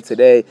think probably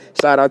today.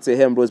 Shout out to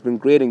him, bro. It's been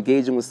great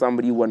engaging with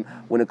somebody when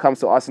it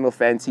comes to Arsenal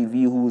Fan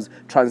TV, who's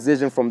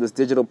transitioned from this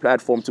digital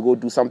platform to go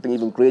do something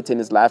even greater in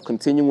his life,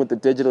 continuing with the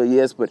digital,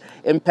 yes, but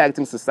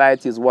impacting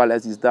society as well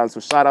as he's done. So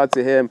shout out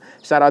to him.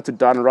 Shout out to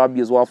Don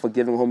Robbie as well for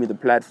giving homie the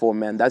platform,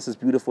 man. That's just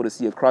beautiful to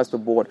see across the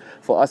board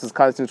for us as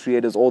content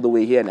creators all the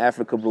way here in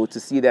Africa, bro. To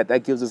see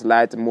that gives us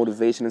light and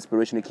motivation,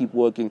 inspiration to keep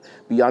working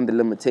beyond the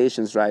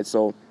limitations, right?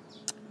 So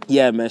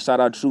yeah, man, shout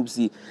out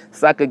Troopsy.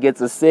 Saka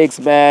gets a 6,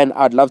 man.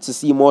 I'd love to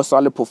see more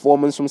solid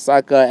performance from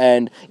Saka,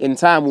 and in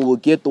time we will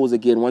get those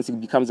again once he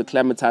becomes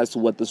acclimatized to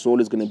what this role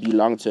is going to be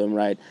long term,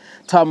 right?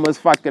 Thomas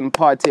fucking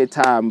Partey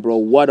time, bro.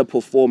 What a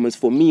performance.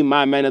 For me,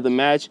 my man of the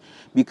match,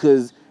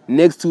 because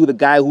next to the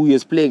guy who he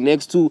is playing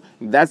next to,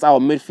 that's our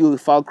midfield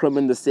fulcrum,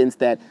 in the sense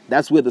that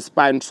that's where the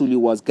spine truly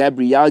was.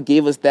 Gabriel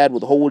gave us that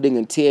with Holding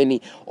and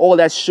Tierney. All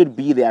that should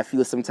be there, I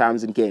feel,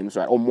 sometimes in games,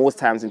 right? Or most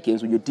times in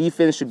games, where your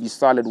defense should be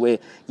solid, where,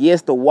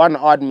 yes, the one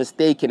odd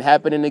mistake can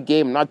happen in a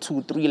game, not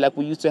 2-3 like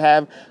we used to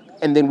have,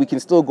 and then we can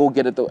still go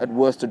get it at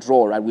worst a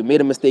draw, right? We made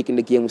a mistake in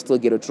the game, we still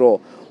get a draw.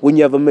 When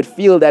you have a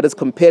midfield that is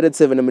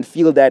competitive and a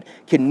midfield that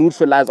can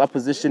neutralize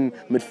opposition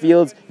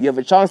midfields, you have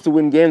a chance to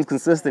win games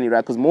consistently,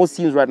 right? Because most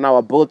teams right now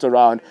are built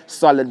around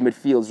solid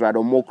midfields, right?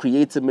 Or more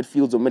creative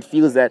midfields, or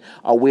midfields that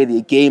are where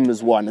their game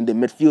is won, and the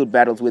midfield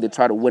battles where they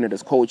try to win it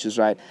as coaches,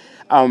 right?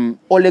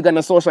 Ole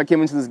Gunnar Solskjaer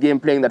came into this game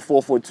playing that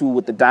 4-4-2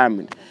 with the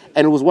diamond.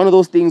 And it was one of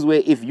those things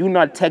where if you're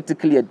not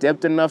tactically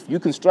adept enough, you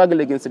can struggle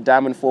against a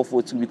diamond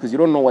 4-4-2 because you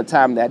don't know what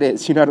time that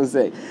is, you know what I'm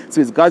saying? So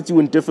it's got you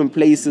in different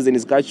places and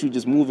it's got you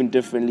just moving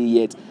differently,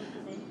 yet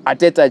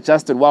Arteta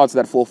adjusted well to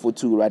that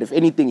 4-4-2, right? If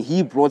anything,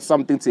 he brought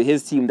something to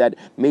his team that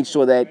made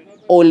sure that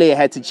Ole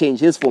had to change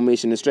his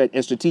formation and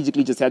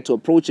strategically just had to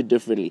approach it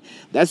differently.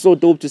 That's so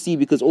dope to see,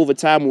 because over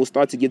time we'll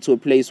start to get to a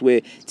place where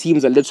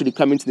teams are literally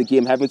coming to the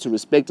game having to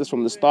respect us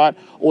from the start.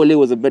 Ole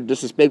was a bit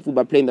disrespectful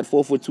by playing that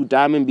 4-4-2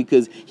 diamond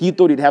because he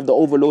thought he'd have the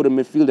overloaded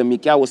midfield, and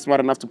Mikel was smart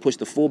enough to push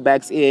the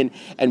fullbacks in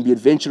and be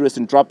adventurous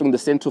in dropping the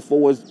central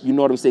forwards, you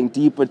know what I'm saying,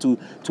 deeper to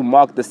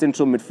mark the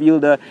central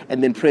midfielder,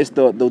 and then press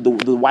the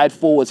wide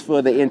forwards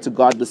further in to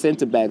guard the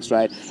centre backs,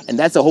 right? And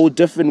that's a whole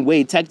different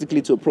way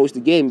tactically to approach the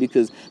game,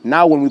 because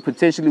now when we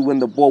potentially win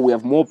the ball, we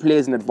have more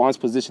players in advanced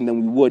position than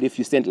we would if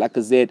you sent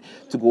Lacazette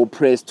to go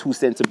press 2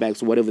 centre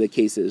backs or whatever the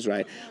case is,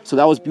 right? So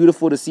that was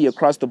beautiful to see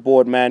across the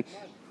board, man.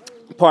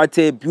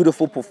 Partey,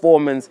 beautiful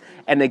performance,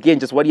 and again,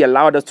 just what he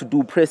allowed us to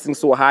do, pressing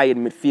so high in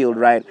midfield,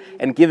 right?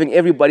 And giving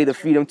everybody the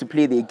freedom to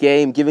play their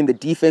game, giving the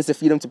defense the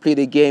freedom to play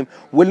their game,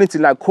 willing to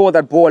like call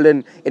that ball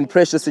in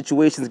pressure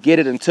situations, get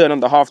it and turn on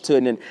the half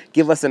turn and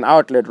give us an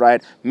outlet,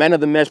 right? Man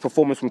of the match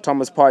performance from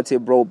Thomas Partey,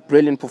 bro.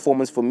 Brilliant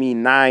performance for me,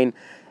 9.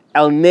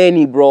 El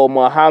Neni, bro,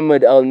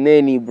 Mohamed El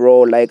Neni,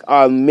 bro, like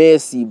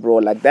Messi, bro,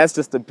 like that's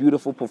just a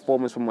beautiful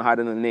performance from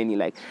Mohamed El Neni.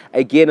 Like,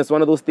 again, it's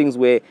one of those things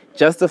where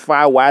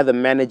justify why the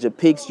manager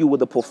picks you with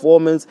the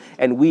performance,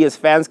 and we as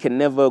fans can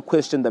never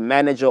question the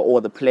manager or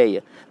the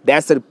player.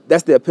 That's the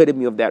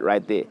epitome of that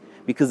right there.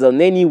 Because El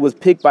Neni was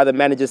picked by the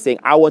manager saying,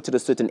 I wanted a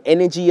certain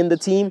energy in the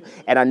team,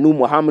 and I knew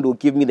Mohamed would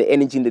give me the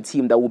energy in the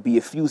team that would be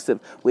effusive,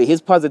 where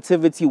his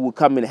positivity will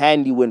come in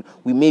handy when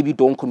we maybe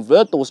don't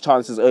convert those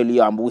chances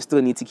early on, but we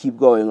still need to keep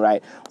going,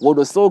 right? What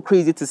was so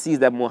crazy to see is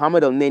that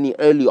Mohamed El Neni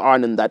early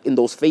on in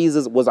those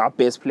phases was our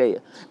best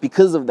player.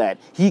 Because of that,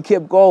 he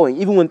kept going.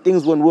 Even when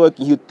things weren't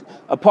working,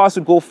 a pass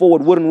would go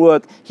forward, wouldn't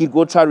work, he'd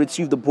go try to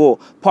retrieve the ball.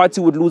 Partey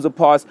would lose a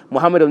pass,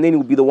 Mohamed El Neni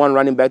would be the one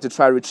running back to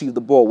try to retrieve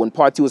the ball, when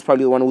Partey was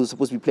probably the one who was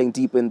supposed to be playing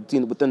deep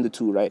within the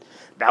two, right?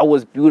 That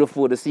was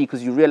beautiful to see,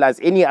 because you realize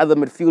any other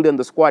midfielder in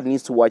the squad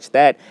needs to watch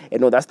that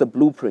and know that's the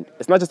blueprint.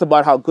 It's not just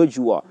about how good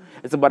you are.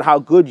 It's about how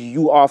good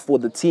you are for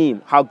the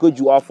team, how good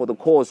you are for the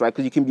cause, right?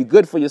 Because you can be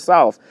good for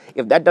yourself.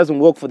 If that doesn't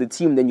work for the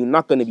team, then you're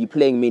not going to be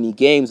playing many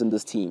games in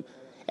this team.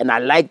 And I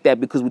like that,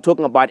 because we're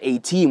talking about a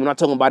team. We're not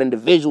talking about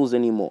individuals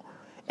anymore.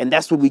 And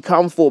that's what we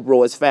come for,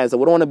 bro, as fans. So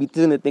we don't want to be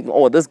thinking,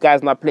 oh, this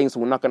guy's not playing, so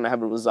we're not going to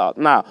have a result.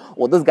 Nah.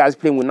 Or this guy's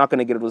playing, we're not going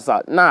to get a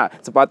result. Nah.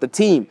 It's about the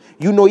team.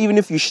 You know, even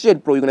if you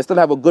shit, bro, you're going to still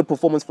have a good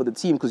performance for the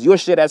team because your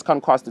shit ass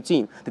can't cost the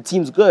team. The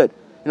team's good.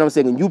 You know what I'm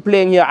saying? And you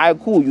playing here, all right,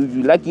 cool.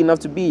 You're lucky enough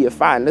to be here.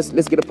 Fine.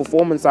 Let's get a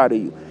performance out of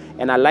you.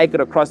 And I like it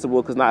across the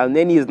board because now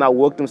Elneny has now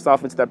worked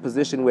himself into that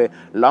position where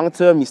long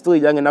term he's still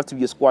young enough to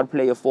be a squad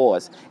player for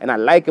us. And I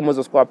like him as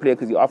a squad player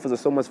because he offers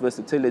us so much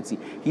versatility.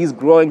 He's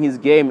growing his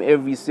game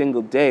every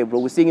single day,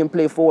 bro. We're seeing him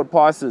play forward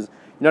passes.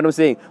 You know what I'm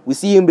saying? We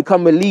see him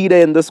become a leader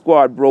in the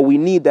squad, bro. We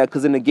need that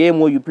because in a game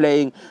where you're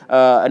playing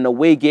an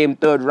away game,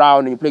 third round,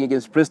 and you're playing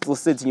against Bristol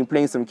City and you're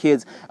playing some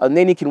kids,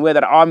 Elneny can wear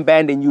that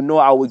armband and you know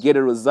I will get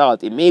a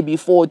result. It may be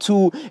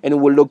 4-2 and it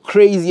will look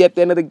crazy at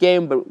the end of the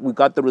game, but we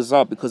got the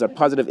result because our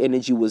positive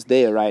energy was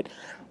there, right?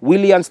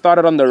 Willian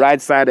started on the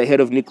right side ahead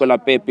of Nicola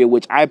Pepe,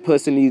 which I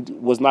personally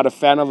was not a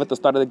fan of at the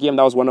start of the game.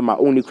 That was one of my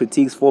only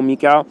critiques for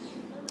Mikel,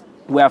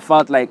 where I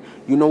felt like,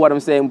 you know what I'm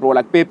saying, bro,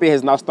 like Pepe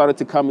has now started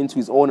to come into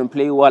his own and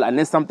play well, and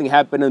then something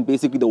happened in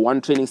basically the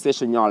one training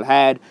session y'all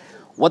had.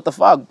 What the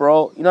fuck,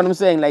 bro? You know what I'm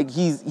saying? Like,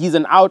 he's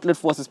an outlet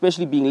for us,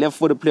 especially being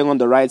left-footed playing on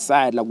the right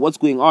side. Like, what's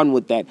going on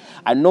with that?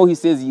 I know he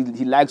says he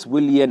likes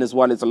Willian as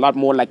well. It's a lot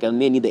more like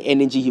Elneny, the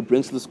energy he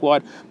brings to the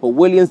squad, but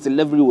Willian's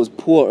delivery was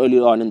poor early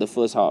on in the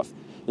first half.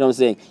 You know what I'm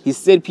saying? His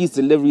set-piece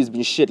delivery has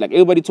been shit. Like,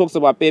 everybody talks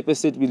about Pepe's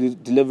set-piece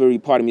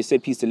delivery,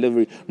 set-piece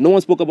delivery. No one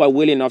spoke about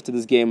Willian after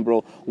this game,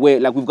 bro, where,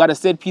 like, we've got a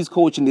set-piece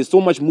coach and there's so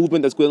much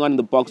movement that's going on in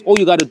the box. All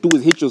you got to do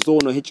is hit your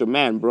zone or hit your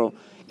man, bro.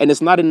 And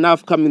it's not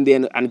enough coming there.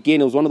 And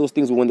again, it was one of those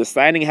things where when the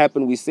signing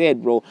happened, we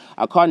said, bro,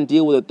 I can't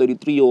deal with a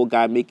 33-year-old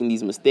guy making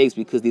these mistakes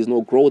because there's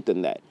no growth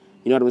in that.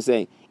 You know what I'm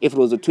saying? If it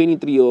was a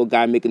 23-year-old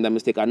guy making that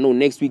mistake, I know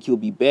next week he'll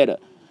be better.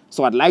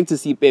 So I'd like to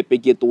see Pepe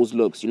get those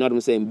looks. You know what I'm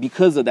saying?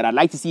 Because of that, I'd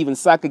like to see even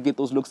Saka get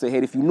those looks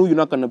ahead. If you knew you're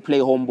not going to play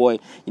homeboy,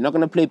 you're not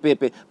going to play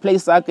Pepe, play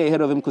Saka ahead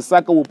of him because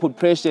Saka will put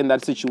pressure in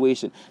that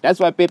situation. That's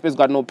why Pepe's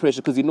got no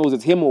pressure because he knows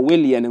it's him or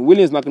Willian, and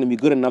Willian's not going to be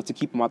good enough to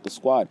keep him out the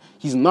squad.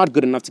 He's not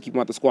good enough to keep him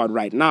out the squad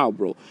right now,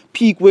 bro.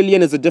 Peak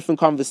Willian is a different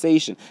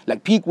conversation.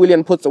 Like, peak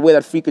Willian puts away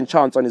that freaking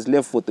chance on his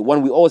left foot. The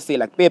one we all say,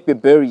 like, Pepe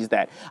buries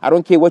that. I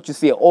don't care what you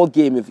say all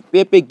game. If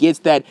Pepe gets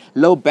that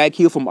low back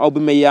heel from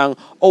Aubameyang,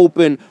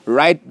 open,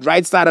 right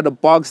side of the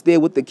box there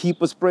with the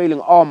keeper spraying,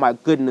 oh my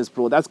goodness,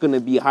 bro, that's going to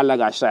be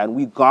halagasha and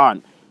we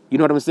gone. You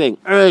know what I'm saying?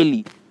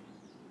 Early.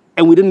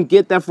 And we didn't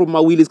get that from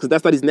Mawulis because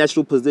that's not his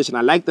natural position. I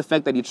like the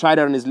fact that he tried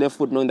it on his left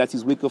foot knowing that's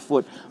his weaker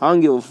foot. I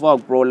don't give a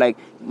fuck, bro. Like,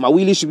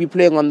 Mawulis should be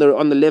playing on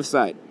the left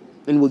side.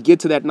 And we'll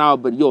get to that now,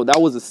 but yo, that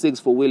was a 6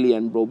 for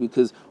Willian, bro,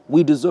 because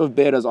we deserve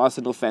better as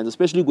Arsenal fans,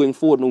 especially going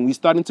forward when we're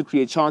starting to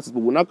create chances, but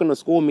we're not going to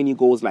score many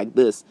goals like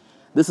this.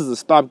 This is a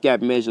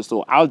stopgap measure,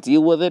 so I'll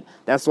deal with it.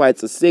 That's why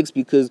it's a 6,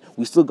 because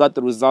we still got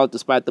the result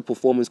despite the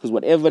performance, because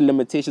whatever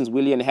limitations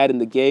Willian had in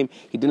the game,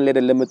 he didn't let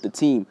it limit the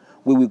team.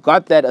 Where we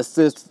got that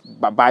assist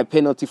by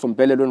penalty from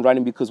Bellerin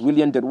running, because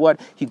Willian did what?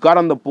 He got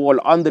on the ball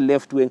on the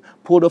left wing,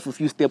 pulled off a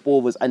few step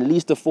overs,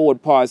 unleashed a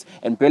forward pass,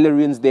 and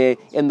Bellerin's there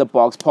in the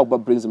box.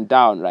 Pogba brings him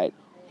down, right?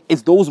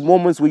 It's those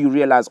moments where you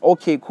realize,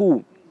 okay,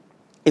 cool.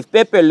 If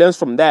Pepe learns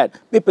from that,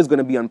 Pepe's going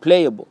to be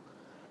unplayable.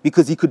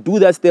 Because he could do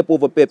that step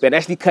over Pepe and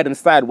actually cut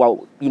inside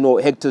while, you know,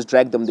 Hector's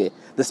dragged them there.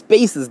 The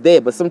space is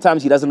there, but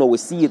sometimes he doesn't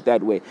always see it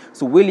that way.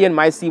 So Willian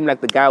might seem like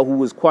the guy who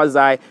was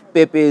quasi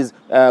Pepe's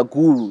guru.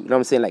 You know what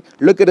I'm saying? Like,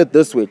 look at it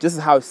this way. This is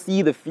how I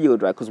see the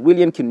field, right? Because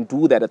Willian can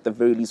do that at the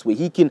very least, where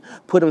he can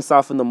put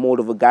himself in the mold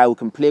of a guy who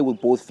can play with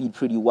both feet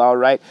pretty well,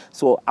 right?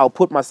 So I'll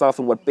put myself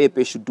in what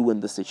Pepe should do in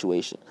this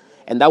situation.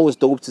 And that was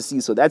dope to see.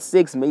 So that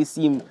 6 may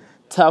seem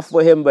tough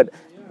for him, but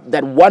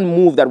that one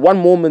move, that one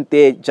moment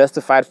there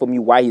justified for me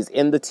why he's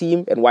in the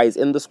team and why he's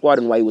in the squad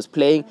and why he was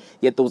playing.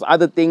 Yet those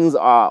other things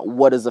are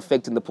what is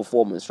affecting the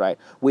performance, right?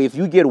 Where if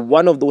you get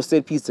one of those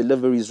set-piece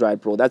deliveries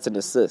right, bro, that's an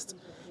assist.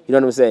 You know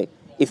what I'm saying?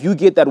 If you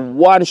get that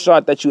one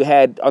shot that you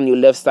had on your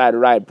left side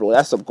right, bro,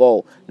 that's a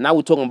goal. Now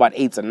we're talking about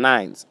 8s and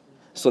 9s.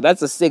 So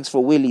that's a 6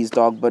 for Willie's,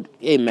 dog. But,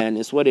 hey, man,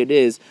 it's what it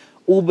is.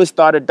 Uber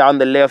started down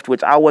the left,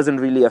 which I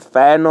wasn't really a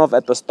fan of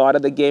at the start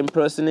of the game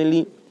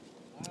personally,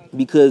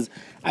 because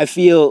I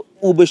feel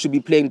Uber should be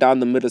playing down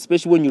the middle,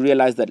 especially when you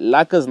realize that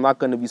Laka's not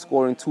going to be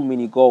scoring too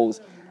many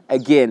goals.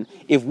 Again,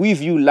 if we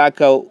view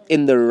Laka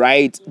in the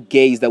right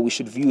gaze that we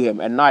should view him,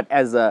 and not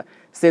as a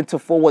centre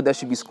forward that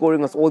should be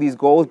scoring us all these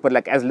goals, but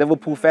like as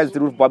Liverpool fans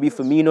did with Bobby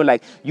Firmino,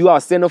 like you are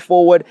centre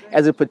forward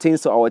as it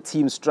pertains to our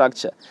team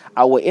structure.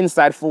 Our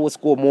inside forwards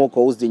score more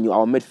goals than you.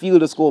 Our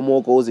midfielders score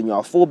more goals than you.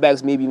 Our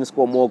fullbacks maybe even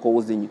score more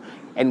goals than you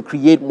and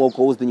create more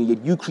goals than you.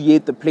 Yet you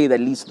create the play that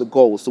leads to the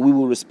goal. So we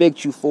will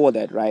respect you for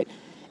that, right?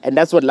 And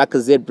that's what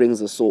Lacazette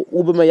brings us. So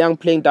Aubameyang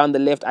playing down the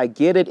left, I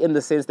get it in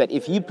the sense that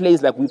if he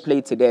plays like we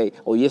played today,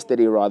 or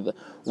yesterday rather,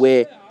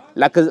 where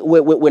where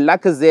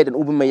Lacazette and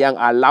Aubameyang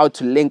are allowed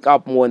to link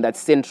up more in that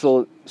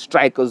central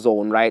striker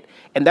zone, right?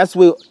 And that's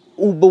where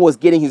Uber was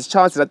getting his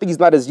chances. I think he's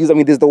not as used. I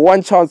mean, there's the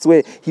one chance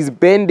where he's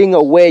bending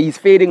away, he's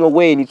fading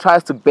away, and he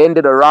tries to bend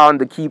it around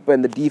the keeper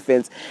and the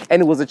defense.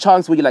 And it was a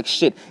chance where you're like,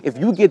 shit, if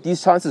you get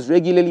these chances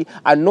regularly,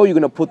 I know you're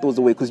going to put those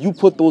away, because you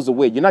put those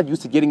away. You're not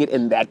used to getting it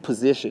in that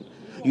position.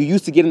 You're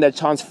used to getting that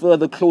chance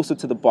further closer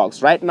to the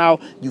box. Right now,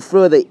 you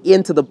further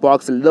into the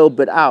box, a little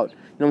bit out.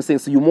 You know what I'm saying?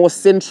 So you're more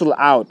central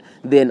out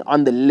than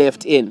on the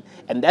left in.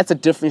 And that's a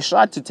different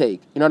shot to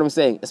take. You know what I'm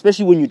saying?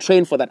 Especially when you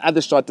train for that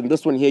other shot. And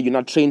this one here, you're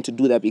not trained to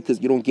do that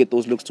because you don't get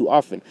those looks too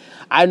often.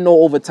 I know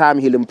over time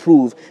he'll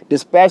improve.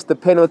 Dispatched the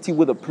penalty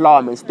with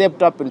aplomb and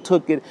stepped up and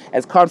took it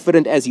as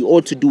confident as he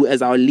ought to do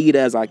as our leader,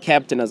 as our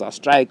captain, as our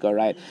striker,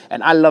 right?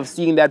 And I love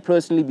seeing that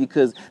personally,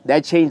 because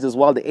that changed as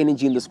well the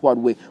energy in the squad,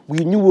 where we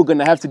knew we were going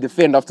to have to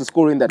defend after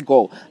scoring that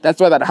goal. That's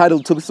why that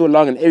huddle took so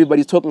long, and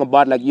everybody's talking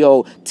about like,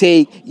 yo,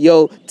 take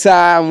your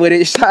time with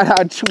it. Shout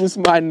out Truce,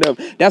 man.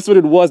 That's what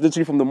it was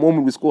literally from the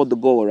moment we scored the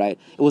goal, right?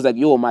 It was like,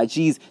 yo, my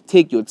G's,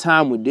 take your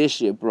time with this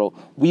shit, bro.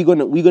 We're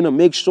gonna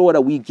make sure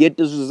that we get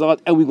this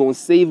result, and we're gonna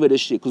savor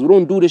this shit, because we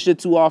don't do this shit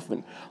too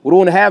often. We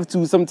don't have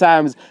to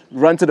sometimes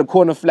run to the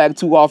corner flag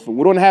too often.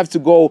 We don't have to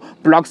go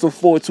blocks of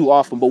 4 too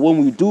often. But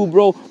when we do,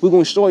 bro, we're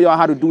gonna show y'all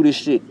how to do this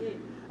shit.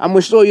 I'm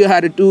going to show you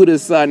how to do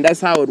this, son. That's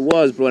how it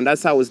was, bro, and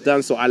that's how it's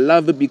done. So I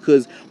love it,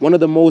 because one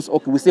of the most,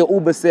 okay, we say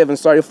Uber 7,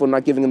 sorry for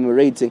not giving him a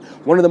rating.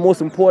 One of the most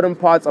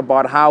important parts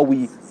about how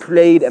we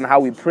played and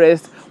how we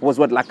pressed was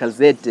what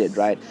Lacazette did,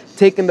 right?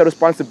 Taking the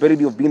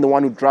responsibility of being the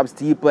one who drops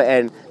deeper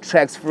and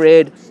tracks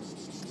Fred,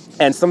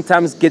 and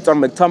sometimes gets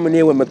on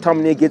McTominay when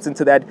McTominay gets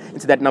into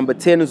that number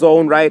 10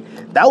 zone, right?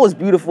 That was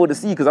beautiful to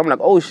see, because I'm like,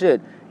 oh, shit.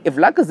 If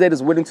Lacazette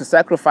is willing to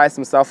sacrifice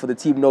himself for the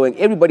team, knowing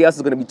everybody else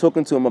is going to be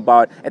talking to him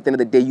about, at the end of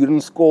the day, you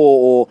didn't score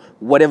or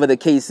whatever the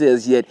case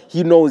is, yet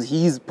he knows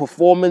his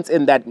performance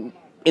in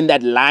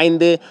that line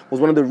there was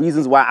one of the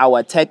reasons why our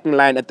attacking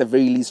line at the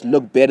very least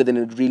looked better than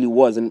it really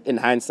was in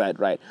hindsight,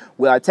 right?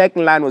 Where our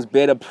attacking line was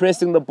better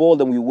pressing the ball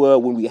than we were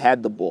when we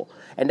had the ball.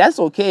 And that's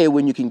okay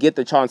when you can get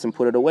the chance and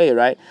put it away,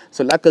 right?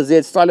 So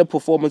Lacazette, solid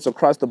performance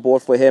across the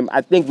board for him.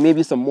 I think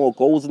maybe some more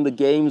goals in the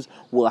games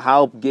will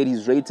help get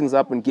his ratings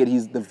up and get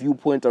the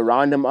viewpoint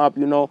around him up,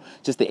 you know,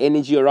 just the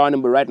energy around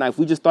him. But right now, if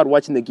we just start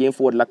watching the game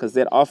for what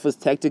Lacazette offers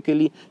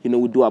tactically, you know,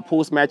 we do our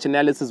post-match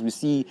analysis, we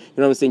see, you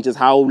know what I'm saying, just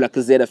how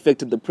Lacazette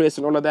affected the press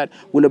and all of that,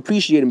 we'll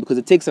appreciate him, because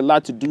it takes a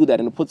lot to do that,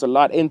 and he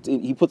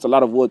puts a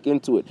lot of work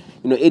into it.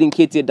 You know, Edin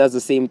Nketiah does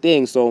the same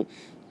thing, so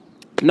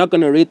I'm not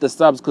going to rate the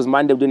subs, because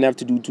Mandem didn't have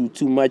to do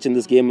too much in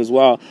this game as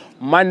well.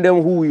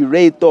 Mandem, who we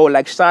rate though,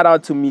 like shout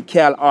out to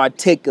Mikel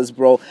Arteta,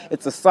 bro.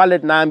 It's a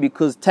solid 9,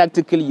 because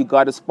tactically you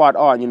got a spot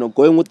on. You know,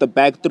 going with the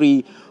back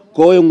 3,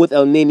 going with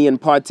Elneny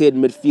and Partey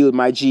in midfield,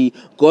 my G.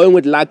 Going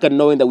with Laka,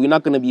 knowing that we're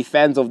not going to be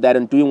fans of that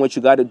and doing what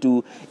you got to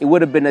do. It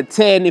would have been a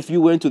 10 if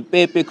you went with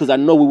Pepe, because I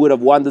know we would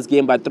have won this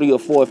game by 3 or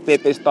 4 if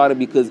Pepe started,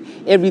 because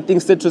everything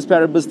ceteris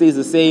paribus stays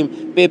the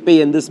same.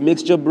 Pepe and this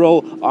mixture,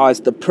 bro, it's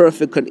the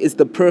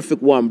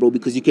perfect one, bro,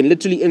 because you can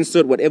literally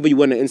insert whatever you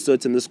want to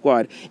insert in the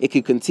squad. It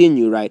can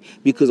continue, right?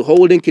 Because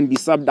Holding can be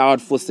subbed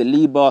out for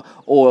Saliba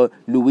or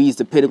Luiz,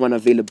 depending on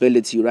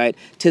availability, right?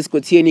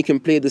 Tesco Tierney can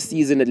play the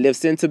season at left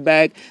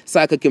centre-back.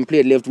 Saka can play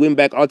at left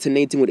wing-back,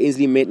 alternating with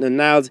Ainsley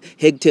Maitland-Niles.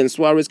 Hector and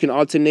Suarez can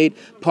alternate.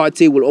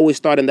 Partey will always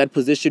start in that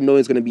position, knowing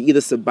it's going to be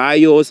either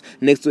Ceballos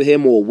next to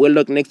him or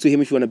Willock next to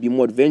him if you want to be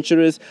more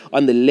adventurous.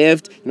 On the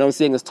left, you know what I'm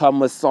saying, is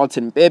Thomas,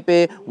 Sultan,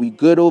 Pepe. We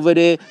good over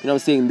there. You know what I'm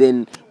saying?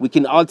 Then we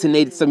can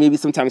alternate, so maybe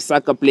sometimes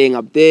Saka playing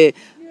up there.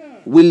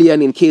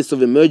 Willian in case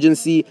of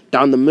emergency.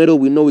 Down the middle,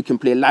 we know we can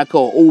play Laka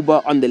or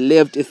Uber. On the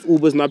left, if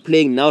Uber's not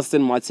playing,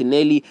 Nelson,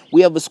 Martinelli.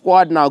 We have a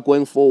squad now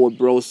going forward,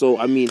 bro. So,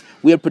 I mean,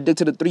 we had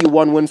predicted a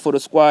 3-1 win for the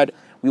squad.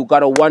 We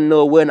got a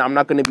 1-0 win. I'm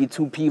not going to be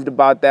too peeved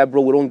about that,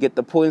 bro. We don't get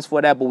the points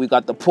for that, but we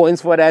got the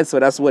points for that, so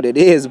that's what it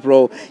is,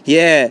 bro.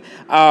 Yeah.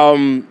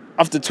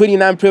 After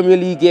 29 Premier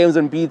League games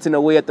unbeaten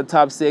away at the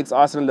top 6,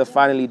 Arsenal have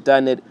finally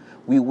done it.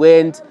 We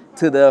went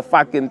to the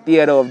fucking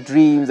theater of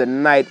dreams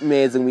and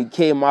nightmares, and we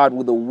came out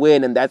with a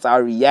win, and that's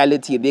our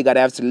reality. They gotta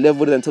have to live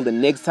with it until the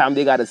next time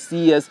they gotta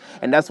see us,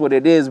 and that's what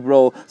it is,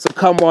 bro. So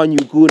come on, you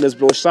gooners,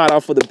 bro. Shout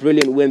out for the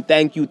brilliant win.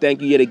 Thank you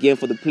yet again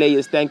for the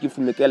players. Thank you for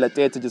Mikel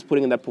Arteta just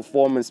putting in that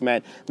performance,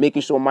 man,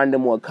 making sure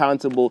Mandem more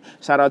accountable.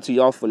 Shout out to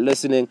y'all for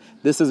listening.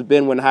 This has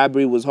been When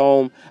Highbury Was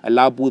Home, a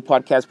Loud Booth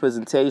podcast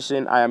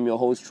presentation. I am your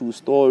host, True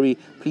Story.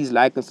 Please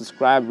like and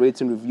subscribe, rate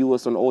and review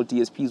us on all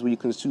DSPs where you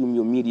consume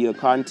your media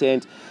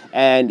content.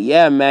 And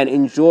yeah, man,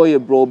 enjoy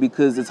it, bro,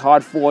 because it's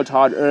hard fought,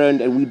 hard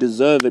earned, and we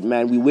deserve it,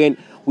 man. We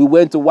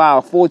went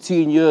to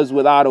 14 years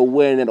without a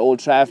win at Old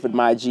Trafford,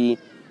 my G.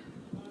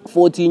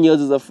 14 years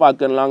is a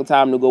fucking long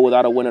time to go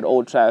without a win at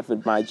Old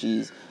Trafford, my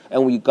Gs.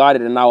 and we got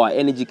it, and now our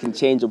energy can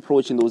change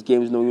approaching those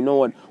games. No, you know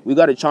what? We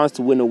got a chance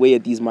to win away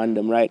at these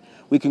Mandem, right?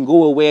 We can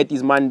go away at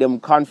these Mandem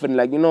confident,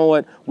 like, you know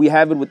what? We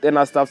have it within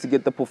our stuff to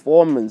get the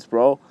performance,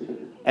 bro.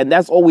 And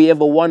that's all we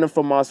ever wanted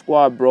from our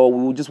squad, bro.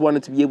 We just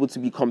wanted to be able to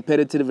be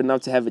competitive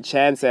enough to have a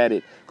chance at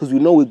it, because we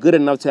know we're good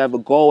enough to have a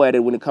go at it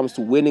when it comes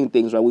to winning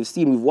things, right?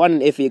 We've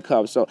won an FA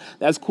Cup, so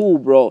that's cool,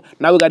 bro.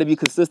 Now we got to be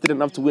consistent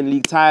enough to win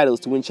league titles,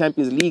 to win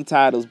Champions League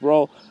titles,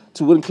 bro,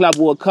 to win Club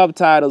World Cup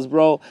titles,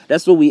 bro.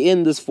 That's what we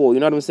in this for,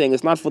 you know what I'm saying?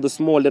 It's not for the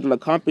small little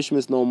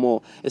accomplishments no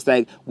more. It's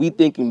like we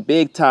thinking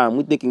big time.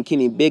 We thinking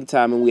Kenny big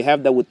time, and we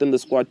have that within the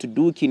squad to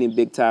do Kenny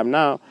big time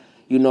now.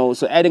 You know,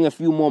 so adding a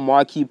few more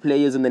marquee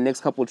players in the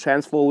next couple of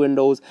transfer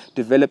windows,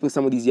 developing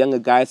some of these younger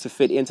guys to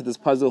fit into this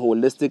puzzle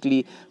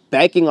holistically,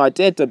 backing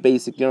Arteta,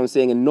 basically, you know what I'm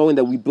saying, and knowing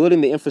that we're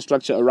building the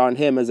infrastructure around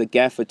him as a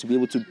gaffer to be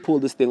able to pull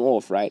this thing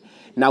off, right?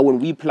 Now, when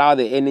we plow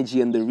the energy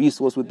and the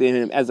resource within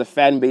him as a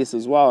fan base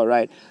as well,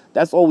 right?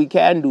 That's all we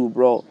can do,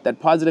 bro. That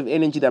positive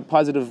energy, that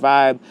positive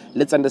vibe.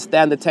 Let's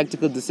understand the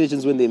tactical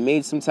decisions when they're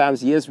made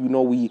sometimes. Yes, we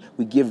know we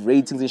give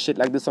ratings and shit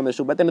like this on the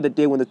show, but at the end of the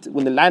day, when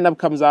the lineup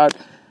comes out,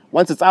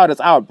 once it's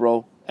out,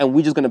 bro. And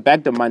we're just going to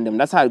back them on them.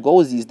 That's how it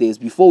goes these days.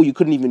 Before, you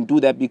couldn't even do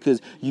that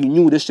because you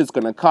knew this shit's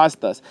going to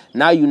cost us.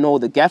 Now you know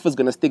the gaffer's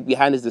going to stick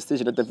behind his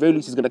decision. At the very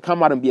least, he's going to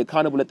come out and be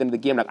accountable at the end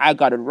of the game. Like, I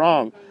got it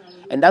wrong.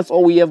 And that's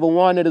all we ever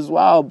wanted as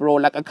well, bro.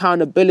 Like,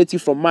 accountability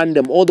from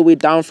Mandem, all the way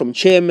down from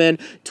chairman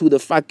to the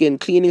fucking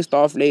cleaning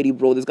staff lady,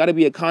 bro. There's got to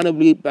be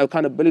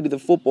accountability to the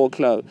football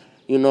club,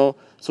 you know.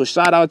 So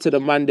shout out to the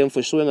Mandem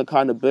for showing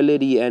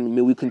accountability, and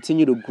may we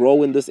continue to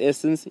grow in this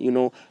essence, you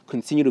know,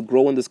 continue to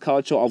grow in this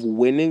culture of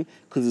winning,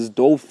 because it's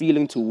dope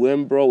feeling to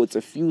win, bro. It's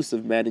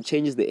effusive, man. It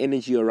changes the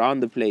energy around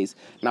the place.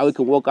 Now we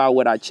can walk out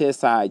with our chest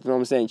high, you know what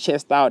I'm saying?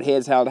 Chest out,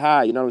 heads held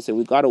high, you know what I'm saying?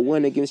 We got to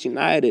win against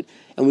United,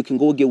 and we can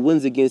go get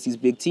wins against these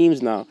big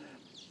teams now.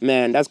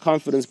 Man, that's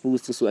confidence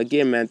boosting. So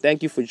again, man,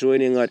 thank you for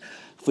joining us.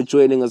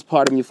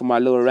 Pardon me for my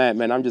little rant,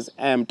 man. I'm just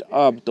amped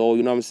up, though.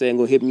 You know what I'm saying?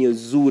 Go hit me a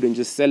zoot and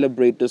just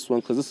celebrate this one,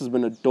 because this has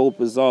been a dope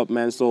result,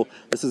 man. So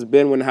this has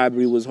been When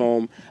Highbury Was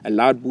Home, a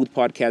Loud Booth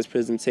podcast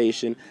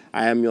presentation.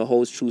 I am your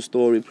host, True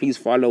Story. Please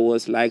follow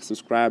us, like,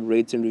 subscribe,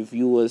 rate, and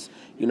review us.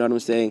 You know what I'm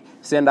saying?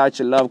 Send out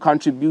your love,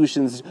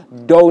 contributions,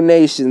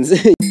 donations.